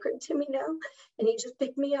sacred to me now. And he just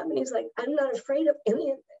picked me up and he's like, I'm not afraid of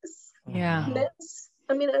any of this mess.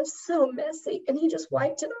 I mean, I'm so messy. And he just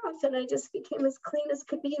wiped it off and I just became as clean as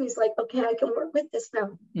could be. And he's like, okay, I can work with this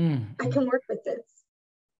now. I can work with this.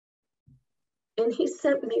 And he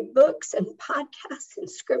sent me books and podcasts and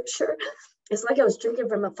scripture. It's like I was drinking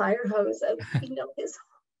from a fire hose of,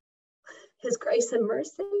 his grace and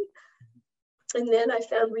mercy. And then I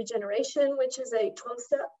found Regeneration, which is a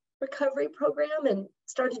 12-step recovery program, and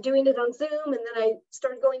started doing it on Zoom. And then I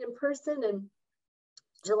started going in person, and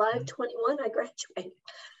July of 21, I graduated.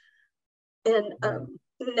 And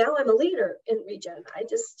now I'm a leader in Regen. I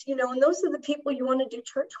just, and those are the people you want to do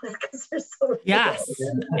church with because they're so real. Yes.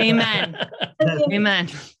 Amen. Amen.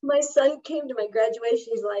 My son came to my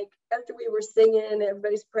graduation. He's like, after we were singing,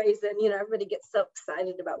 everybody's praising, everybody gets so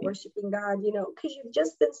excited about worshiping God, because you've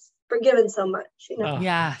just been forgiven so much,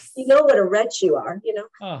 Yes. You know what a wretch you are,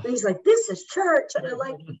 And he's like, this is church. And I'm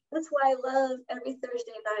like, that's why I love every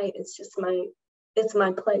Thursday night. It's just it's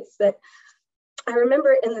my place. But I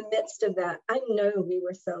remember in the midst of that, I know we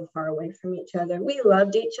were so far away from each other. We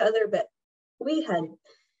loved each other, but we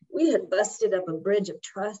had busted up a bridge of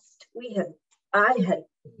trust. I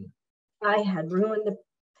had ruined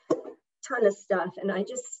a ton of stuff. And I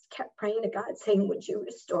just kept praying to God saying, would you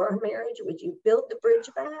restore our marriage? Would you build the bridge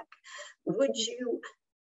back? Would you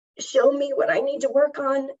show me what I need to work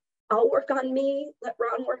on? I'll work on me, let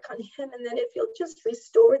Ron work on him. And then if you'll just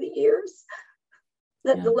restore the years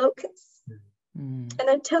that the locusts. And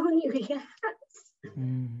I'm telling you, he has.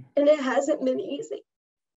 And it hasn't been easy,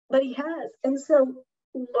 but he has. And so,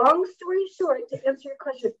 long story short, to answer your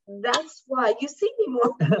question, that's why you see me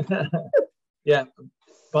more. Yeah.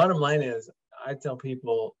 Bottom line is, I tell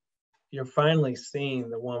people, you're finally seeing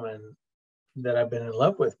the woman that I've been in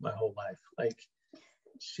love with my whole life. Like,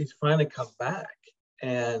 she's finally come back.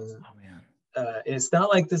 And it's not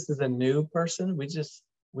like this is a new person. We just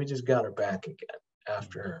got her back again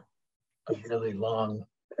after a really long.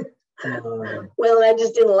 Well, I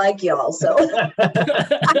just didn't like y'all, so.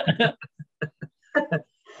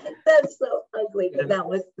 That's so ugly, but that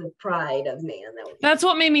was the pride of man. That's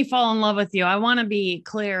what made me fall in love with you. I want to be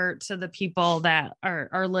clear to the people that are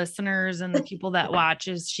our listeners and the people that watch.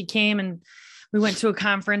 Is she came and we went to a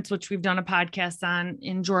conference, which we've done a podcast on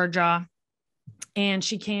in Georgia, and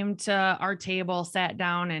she came to our table, sat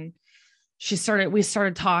down, and we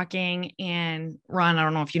started talking. And Ron, I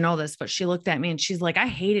don't know if you know this, but she looked at me and she's like, I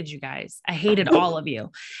hated you guys. I hated all of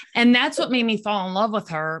you. And that's what made me fall in love with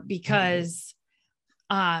her, because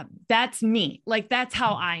that's me. Like, that's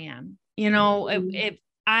how I am, if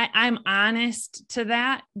I'm honest to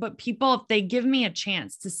that, but people, if they give me a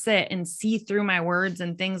chance to sit and see through my words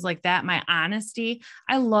and things like that, my honesty,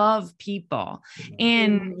 I love people.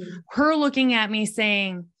 And her looking at me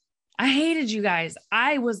saying, I hated you guys.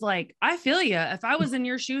 I was like, I feel you. If I was in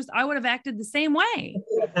your shoes, I would have acted the same way.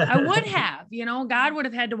 I would have, God would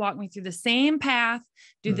have had to walk me through the same path,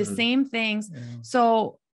 do the same things. Yeah.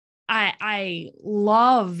 So I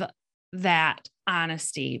love that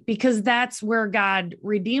honesty, because that's where God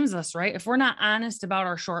redeems us, right? If we're not honest about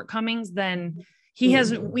our shortcomings, then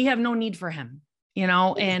we have no need for him,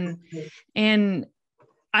 and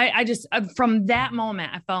I just, from that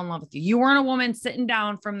moment, I fell in love with you. You weren't a woman sitting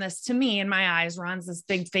down from this. To me, in my eyes, Ron's this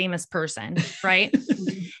big famous person, right?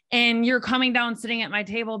 And you're coming down, sitting at my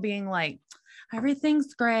table being like,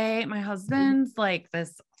 everything's great. My husband's like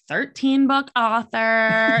this 13-book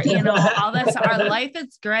author, all this, our life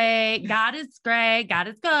is great. God is great. God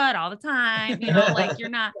is good all the time. Like, you're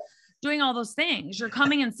not doing all those things. You're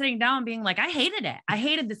coming and sitting down being like, I hated it. I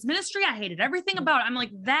hated this ministry. I hated everything about it. I'm like,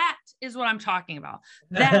 that is what I'm talking about.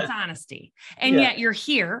 That's honesty. And yet you're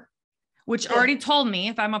here, which already told me,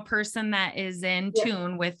 if I'm a person that is in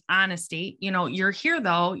tune with honesty, you're here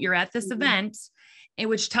though, you're at this event,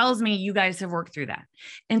 which tells me you guys have worked through that.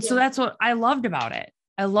 And so that's what I loved about it.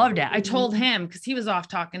 I loved it. I told him, because he was off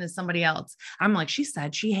talking to somebody else. I'm like, she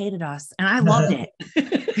said she hated us. And I loved it.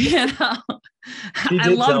 I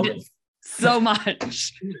loved it so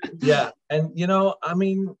much. Yeah. And, I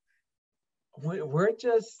mean, we're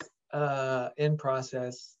just in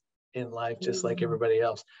process in life, just like everybody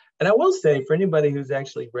else. And I will say, for anybody who's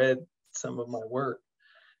actually read some of my work,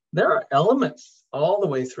 there are elements all the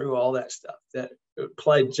way through all that stuff that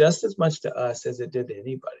applied just as much to us as it did to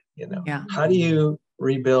anybody. How do you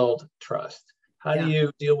rebuild trust? How do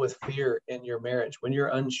you deal with fear in your marriage when you're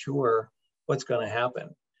unsure what's going to happen?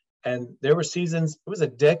 And there were seasons, it was a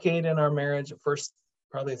decade in our marriage,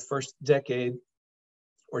 probably the first decade,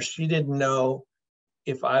 where she didn't know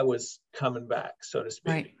if I was coming back, so to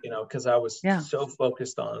speak, Right. because I was so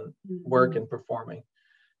focused on work and performing.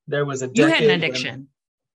 There was a decade. You had an addiction.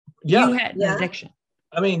 You had an addiction.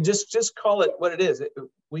 I mean, just call it what it is.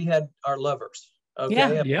 We had our lovers.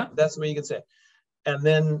 Okay. Yeah. That's what you can say. And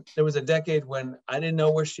then there was a decade when I didn't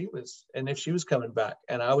know where she was and if she was coming back.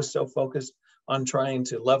 And I was so focused on trying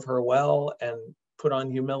to love her well and put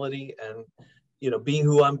on humility and, be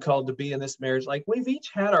who I'm called to be in this marriage. Like, we've each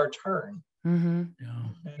had our turn. Mm-hmm.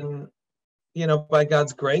 And, by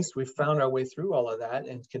God's grace, we found our way through all of that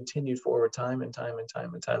and continued forward time and time and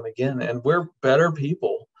time and time again. And we're better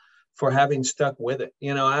people for having stuck with it.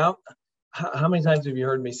 How many times have you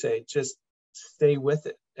heard me say, just stay with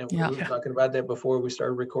it? And we were talking about that before we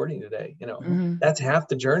started recording today. That's half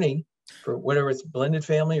the journey for whatever it's blended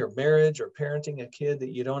family or marriage or parenting a kid that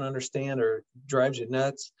you don't understand or drives you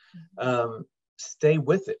nuts. Stay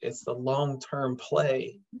with it. It's the long-term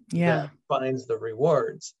play that finds the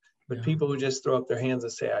rewards. But people who just throw up their hands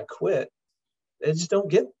and say, I quit, they just don't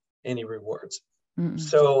get any rewards. Mm-mm.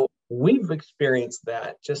 So we've experienced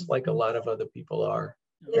that just like a lot of other people are.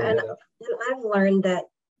 Yeah, and I've learned that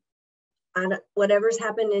whatever's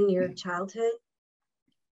happened in your childhood,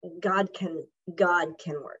 God can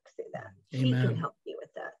work through that. Amen. He can help you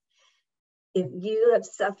with that. If you have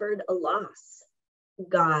suffered a loss,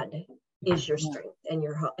 God is your strength and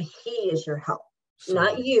your help. He is your help,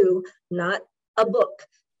 not you, not a book.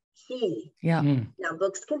 He. Yeah. Now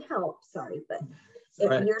books can help. Sorry, but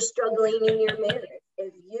if you're struggling in your marriage,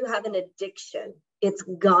 if you have an addiction, it's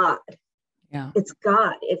God. Yeah. It's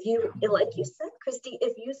God. If you, like you said, Christy,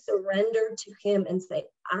 if you surrender to Him and say,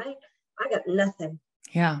 I got nothing.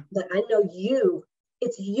 Yeah. But I know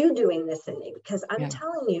it's you doing this in me, because I'm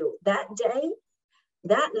telling you, that day,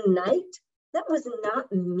 that night, that was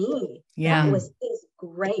not me. Yeah. That was His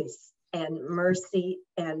grace and mercy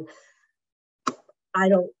and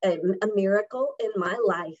a miracle in my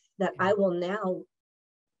life that I will now,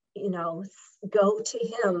 go to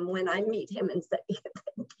Him when I meet Him and say,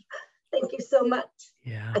 thank you so much.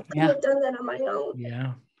 Yeah. I couldn't have done that on my own.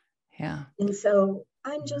 Yeah. Yeah. And so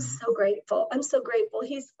I'm just so grateful. I'm so grateful.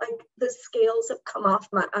 He's like, the scales have come off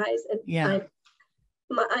my eyes and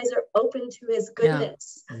my eyes are open to His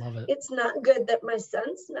goodness. I love it. It's not good that my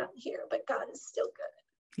son's not here, but God is still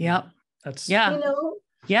good. Yep. That's,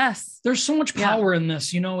 yes. There's so much power in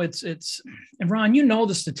this, it's, and Ron,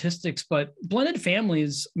 the statistics, but blended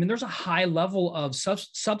families, I mean, there's a high level of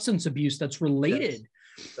substance abuse that's related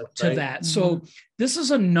to that. Mm-hmm. So this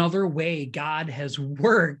is another way God has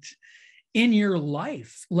worked in your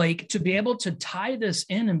life, like to be able to tie this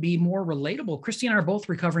in and be more relatable. Christy and I are both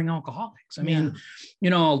recovering alcoholics. I mean,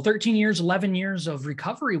 13 years, 11 years of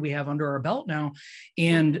recovery we have under our belt now.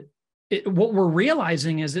 And what we're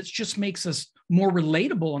realizing is it just makes us more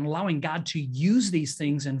relatable and allowing God to use these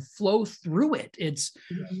things and flow through it.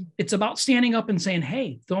 It's about standing up and saying,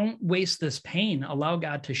 hey, don't waste this pain. Allow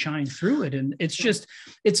God to shine through it. And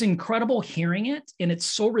it's incredible hearing it. And it's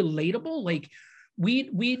so relatable. Like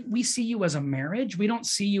we see you as a marriage. We don't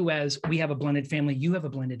see you as we have a blended family. You have a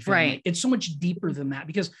blended family. Right. It's so much deeper than that,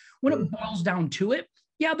 because when it boils down to it,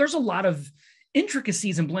 there's a lot of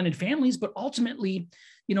intricacies in blended families, but ultimately,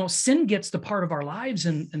 sin gets the part of our lives,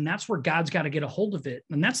 and that's where God's got to get a hold of it.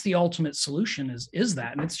 And that's the ultimate solution is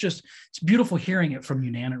that. And it's beautiful hearing it from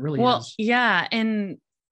you, Nan. It really is. Yeah. And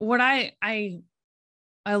what I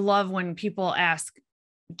love when people ask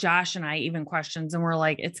Josh and I even questions, and we're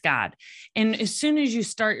like, it's God. And as soon as you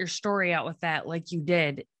start your story out with that, like you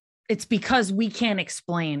did, it's because we can't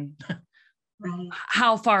explain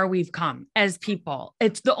how far we've come as people.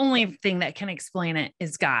 It's the only thing that can explain it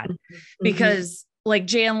is God, because like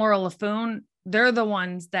Jay and Laura LaFoon, they're the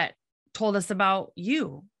ones that told us about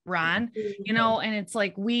you, Ron, and it's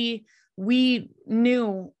like, we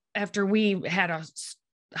knew after we had a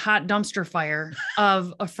hot dumpster fire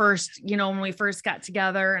of a first, when we first got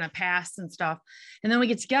together and a past and stuff. And then we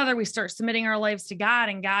get together, we start submitting our lives to God,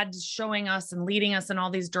 and God's showing us and leading us in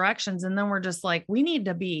all these directions. And then we're just like, we need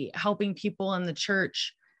to be helping people in the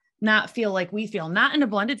church not feel like we feel, not in a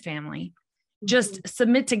blended family. Just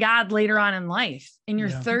submit to God later on in life, in your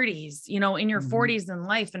 30s, in your 40s in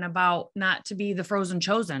life, and about not to be the frozen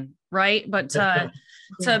chosen, right? But to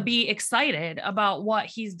be excited about what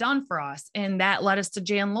He's done for us. And that led us to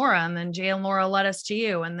Jay and Laura, and then Jay and Laura led us to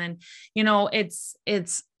you. And then,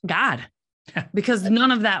 it's God, because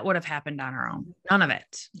none of that would have happened on our own. None of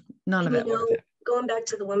it. Going back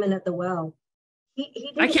to the woman at the well.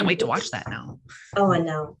 I can't wait to watch that now. Oh, I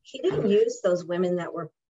know. He didn't use those women that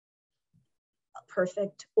were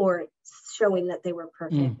perfect or showing that they were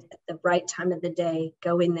perfect at the right time of the day,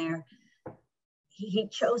 go in there. he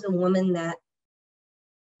chose a woman that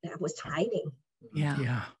was hiding. Yeah.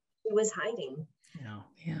 Yeah. She was hiding. Yeah.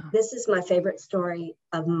 Yeah. This is my favorite story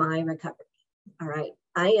of my recovery. All right.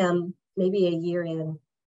 I am maybe a year in,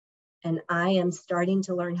 and I am starting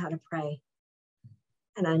to learn how to pray.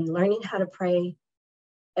 And I'm learning how to pray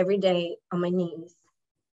every day on my knees.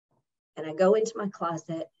 And I go into my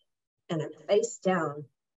closet and I'm face down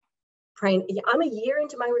praying. I'm a year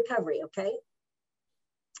into my recovery, okay?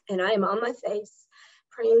 And I am on my face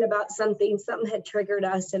praying about something had triggered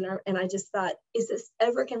us. And I just thought, is this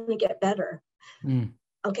ever going to get better?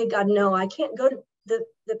 Okay, God, no, I can't go to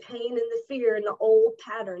the pain and the fear and the old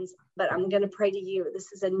patterns, but I'm going to pray to you.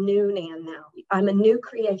 This is a new Nan now. I'm a new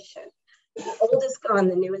creation. The old is gone,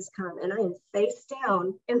 the new is come. And I am face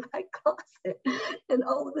down in my closet. And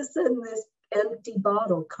all of a sudden, this empty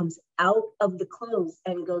bottle comes out of the clothes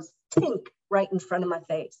and goes tink right in front of my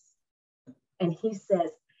face. And he says,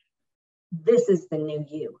 this is the new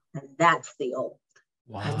you, and that's the old.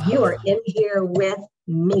 Wow. And you are in here with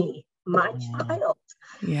me, my child.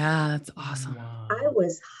 Yeah, that's awesome. Wow. I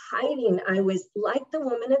was hiding. I was like the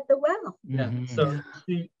woman at the well. Yeah. So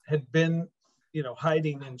she had been,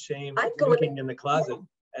 hiding in shame, drinking in the closet.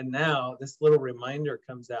 And now this little reminder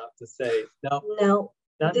comes out to say, no,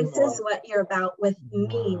 this is what you're about with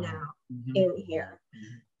me now in here.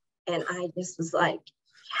 And I just was like,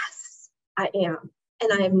 yes, I am.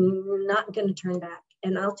 And I'm not going to turn back.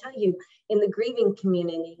 And I'll tell you, in the grieving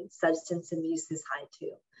community, substance abuse is high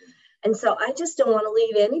too. And so I just don't want to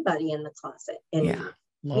leave anybody in the closet anymore.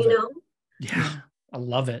 Yeah. You know? Yeah. I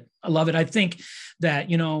love it. I love it. I think that,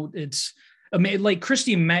 it's like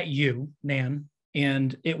Christy met you, Nan,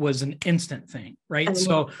 and it was an instant thing, right?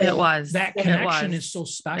 So it was that connection is so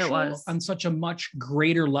special on such a much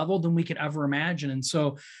greater level than we could ever imagine. And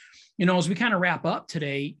so, as we kind of wrap up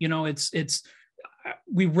today,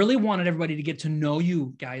 we really wanted everybody to get to know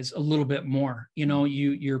you guys a little bit more.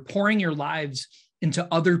 You're pouring your lives into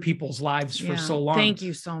other people's lives for so long. Thank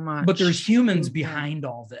you so much. But there's humans behind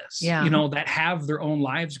all this, yeah. That have their own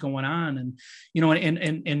lives going on. And,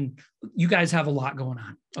 and you guys have a lot going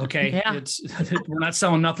on. Okay. Yeah. We're not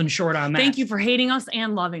selling nothing short on that. Thank you for hating us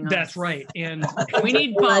and loving us. That's right. And we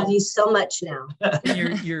need both. Love you so much now.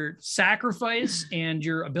 your sacrifice and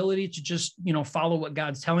your ability to just, follow what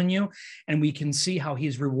God's telling you. And we can see how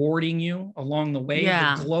he's rewarding you along the way,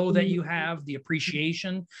 the glow that you have, the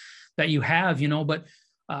appreciation that you have, but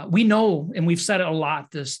we know, and we've said it a lot,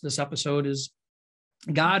 this episode is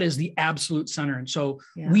God is the absolute center. And so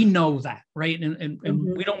we know that, right? And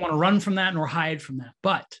we don't want to run from that nor hide from that.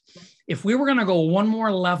 But if we were going to go one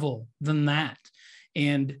more level than that,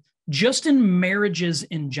 and just in marriages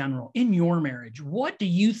in general, in your marriage, what do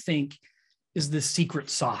you think is the secret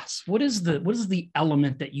sauce? What is the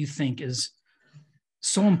element that you think is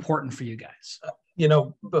so important for you guys?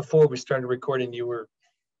 Before we started recording, you were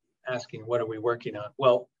asking, what are we working on?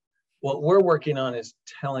 Well, what we're working on is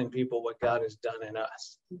telling people what God has done in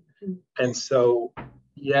us. And so,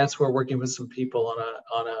 yes, we're working with some people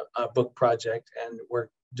on a book project, and we're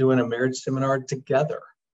doing a marriage seminar together.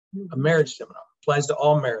 A marriage seminar applies to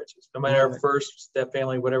all marriages, no matter our first step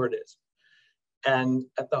family, whatever it is. And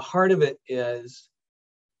at the heart of it is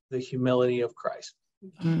the humility of Christ.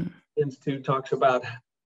 Institute talks about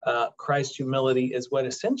Christ's humility is what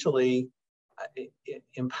essentially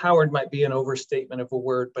empowered might be an overstatement of a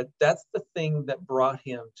word, but that's the thing that brought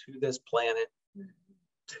him to this planet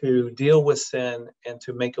to deal with sin and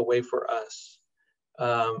to make a way for us,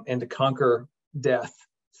 and to conquer death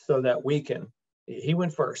so that he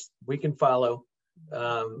went first, we can follow.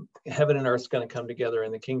 Heaven and earth's going to come together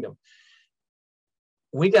in the kingdom.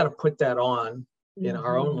 We got to put that on in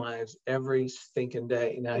our own lives every stinking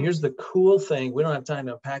day. Now, here's the cool thing. We don't have time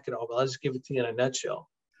to unpack it all, but I'll just give it to you in a nutshell.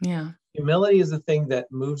 Yeah. Humility is the thing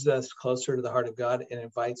that moves us closer to the heart of God and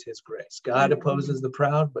invites his grace. God opposes the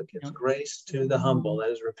proud, but gives grace to the humble. That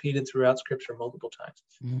is repeated throughout Scripture multiple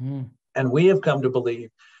times. And we have come to believe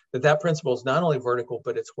that principle is not only vertical,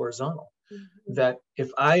 but it's horizontal. That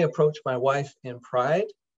if I approach my wife in pride,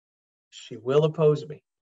 she will oppose me,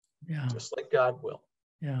 just like God will.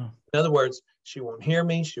 Yeah. In other words, she won't hear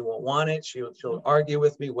me. She won't want it. She'll argue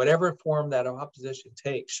with me. Whatever form that opposition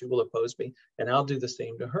takes, she will oppose me, and I'll do the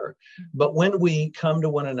same to her. But when we come to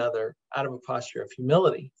one another out of a posture of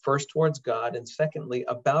humility, first towards God, and secondly,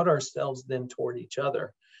 about ourselves, then toward each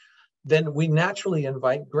other, then we naturally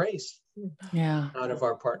invite grace out of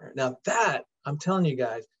our partner. Now that, I'm telling you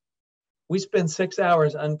guys, we spend 6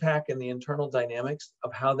 hours unpacking the internal dynamics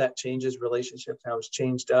of how that changes relationships, how it's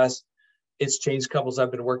changed us. It's changed couples I've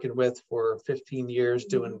been working with for 15 years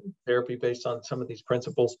doing therapy based on some of these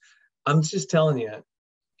principles. I'm just telling you,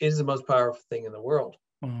 is the most powerful thing in the world.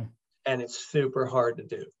 Wow. And it's super hard to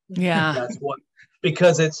do. Yeah. That's what,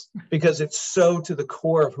 because it's so to the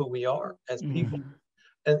core of who we are as people.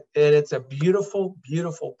 And it's a beautiful,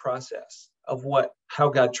 beautiful process of how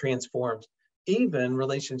God transforms even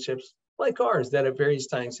relationships like ours that at various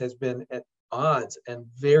times has been at odds and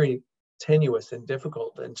very tenuous and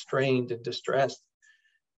difficult and strained and distressed.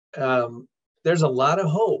 There's a lot of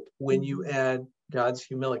hope when you add God's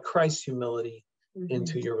humility, Christ's humility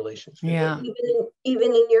into your relationship. Yeah.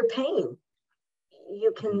 Even in your pain,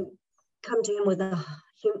 you can come to him with a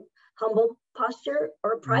humble posture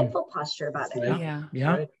or a prideful posture about it. Yeah.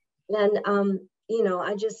 Yeah. Right. And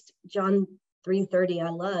John 3:30, I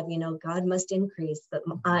love, God must increase, but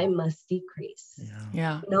I must decrease.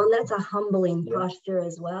 Yeah. And that's a humbling posture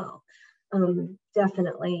as well.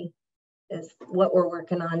 Definitely is what we're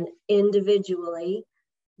working on individually,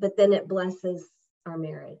 but then it blesses our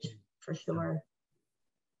marriage for sure.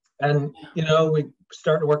 And, we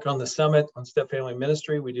start to work on the summit on Step Family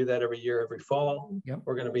Ministry. We do that every year, every fall. Yep.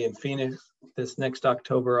 We're going to be in Phoenix this next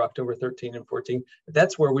October 13 and 14.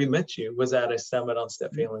 That's where we met you, was at a summit on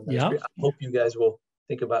Step Family Ministry. Yep. I hope you guys will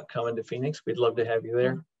think about coming to Phoenix. We'd love to have you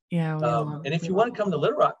there. Yeah. And if you want to come to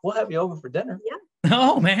Little Rock, we'll have you over for dinner. Yeah.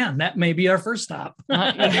 Oh man, that may be our first stop.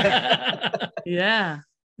 Yeah.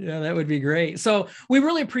 Yeah, that would be great. So we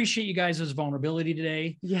really appreciate you guys' vulnerability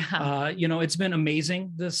today. Yeah. It's been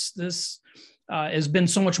amazing. This has been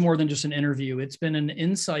so much more than just an interview. It's been an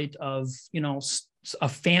insight of, a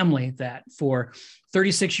family that for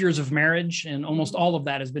 36 years of marriage, and almost all of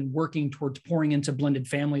that has been working towards pouring into blended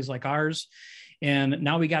families like ours. And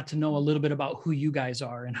now we got to know a little bit about who you guys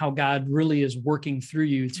are and how God really is working through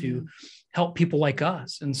you to help people like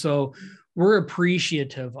us. And so we're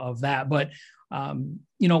appreciative of that. But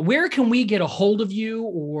where can we get a hold of you?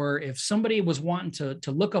 Or if somebody was wanting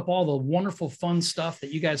to look up all the wonderful, fun stuff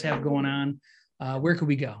that you guys have going on, where could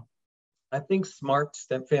we go? I think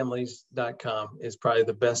smartstepfamilies.com is probably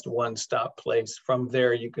the best one-stop place. From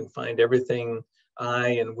there, you can find everything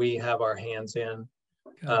we have our hands in.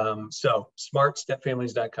 So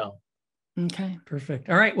smartstepfamilies.com. Okay. Perfect.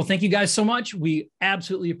 All right. Well, thank you guys so much. We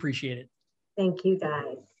absolutely appreciate it. Thank you,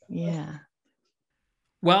 guys. Yeah.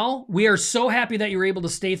 Well, we are so happy that you were able to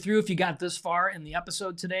stay through if you got this far in the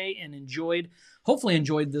episode today and hopefully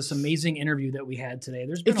enjoyed this amazing interview that we had today.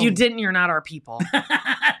 If you didn't, you're not our people.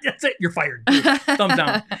 That's it. You're fired. Thumbs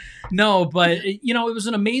down. No, but it was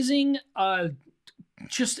an amazing,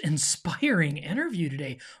 just inspiring interview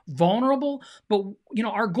today. Vulnerable, but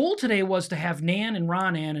our goal today was to have Nan and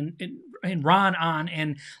Ron and Ron on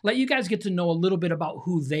and let you guys get to know a little bit about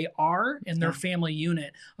who they are and their family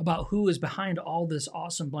unit, about who is behind all this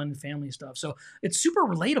awesome blended family stuff. So it's super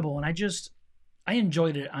relatable, and I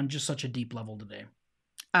enjoyed it on just such a deep level today.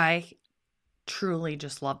 I truly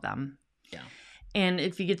just love them. Yeah. And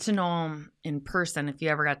if you get to know them in person, if you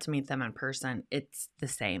ever got to meet them in person, it's the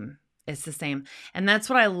same. It's the same. And that's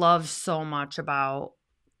what I love so much about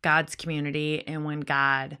God's community, and when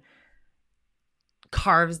God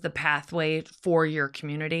carves the pathway for your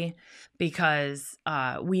community, because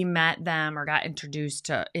we met them or got introduced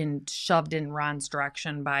to and shoved in Ron's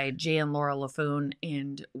direction by Jay and Laura LaFoon,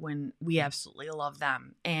 and when we absolutely love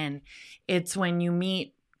them. And it's when you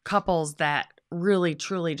meet couples that really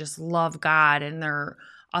truly just love God, and they're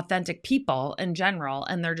authentic people in general,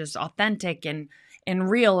 and they're just authentic and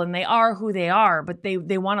real, and they are who they are, but they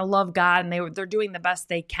want to love God, and they're doing the best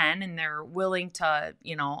they can, and they're willing to,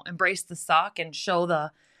 embrace the suck and show the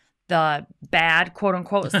bad, quote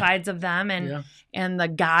unquote, sides of them and the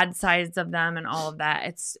God sides of them and all of that.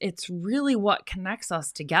 It's really what connects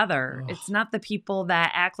us together. It's not the people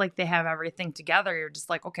that act like they have everything together. You're just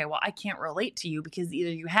like, okay, well, I can't relate to you because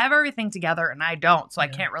either you have everything together and I don't, so I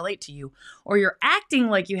can't relate to you, or you're acting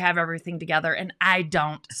like you have everything together and I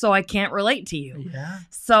don't, so I can't relate to you. Yeah.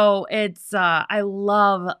 So it's, I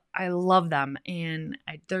love them, and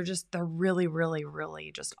they're really, really,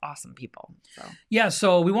 really just awesome people.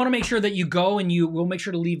 So we want to make sure that you go, and we'll make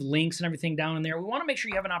sure to leave links and everything down in there. We want to make sure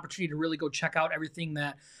you have an opportunity to really go check out everything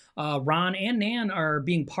that Ron and Nan are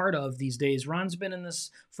being part of these days. Ron's been in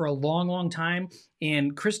this for a long, long time,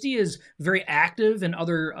 and Christy is very active in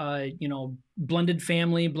other, blended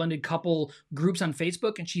family, blended couple groups on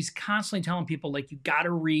Facebook, and she's constantly telling people, like, you got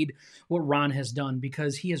to read what Ron has done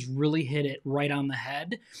because he has really hit it right on the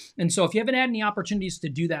head. And so if you haven't had any opportunities to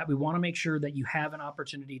do that, we want to make sure that you have an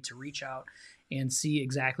opportunity to reach out and see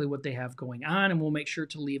exactly what they have going on, and we'll make sure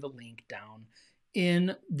to leave a link down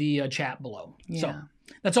in the chat below. Yeah. So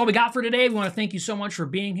that's all we got for today. We want to thank you so much for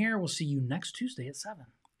being here. We'll see you next Tuesday at 7.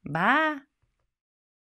 Bye.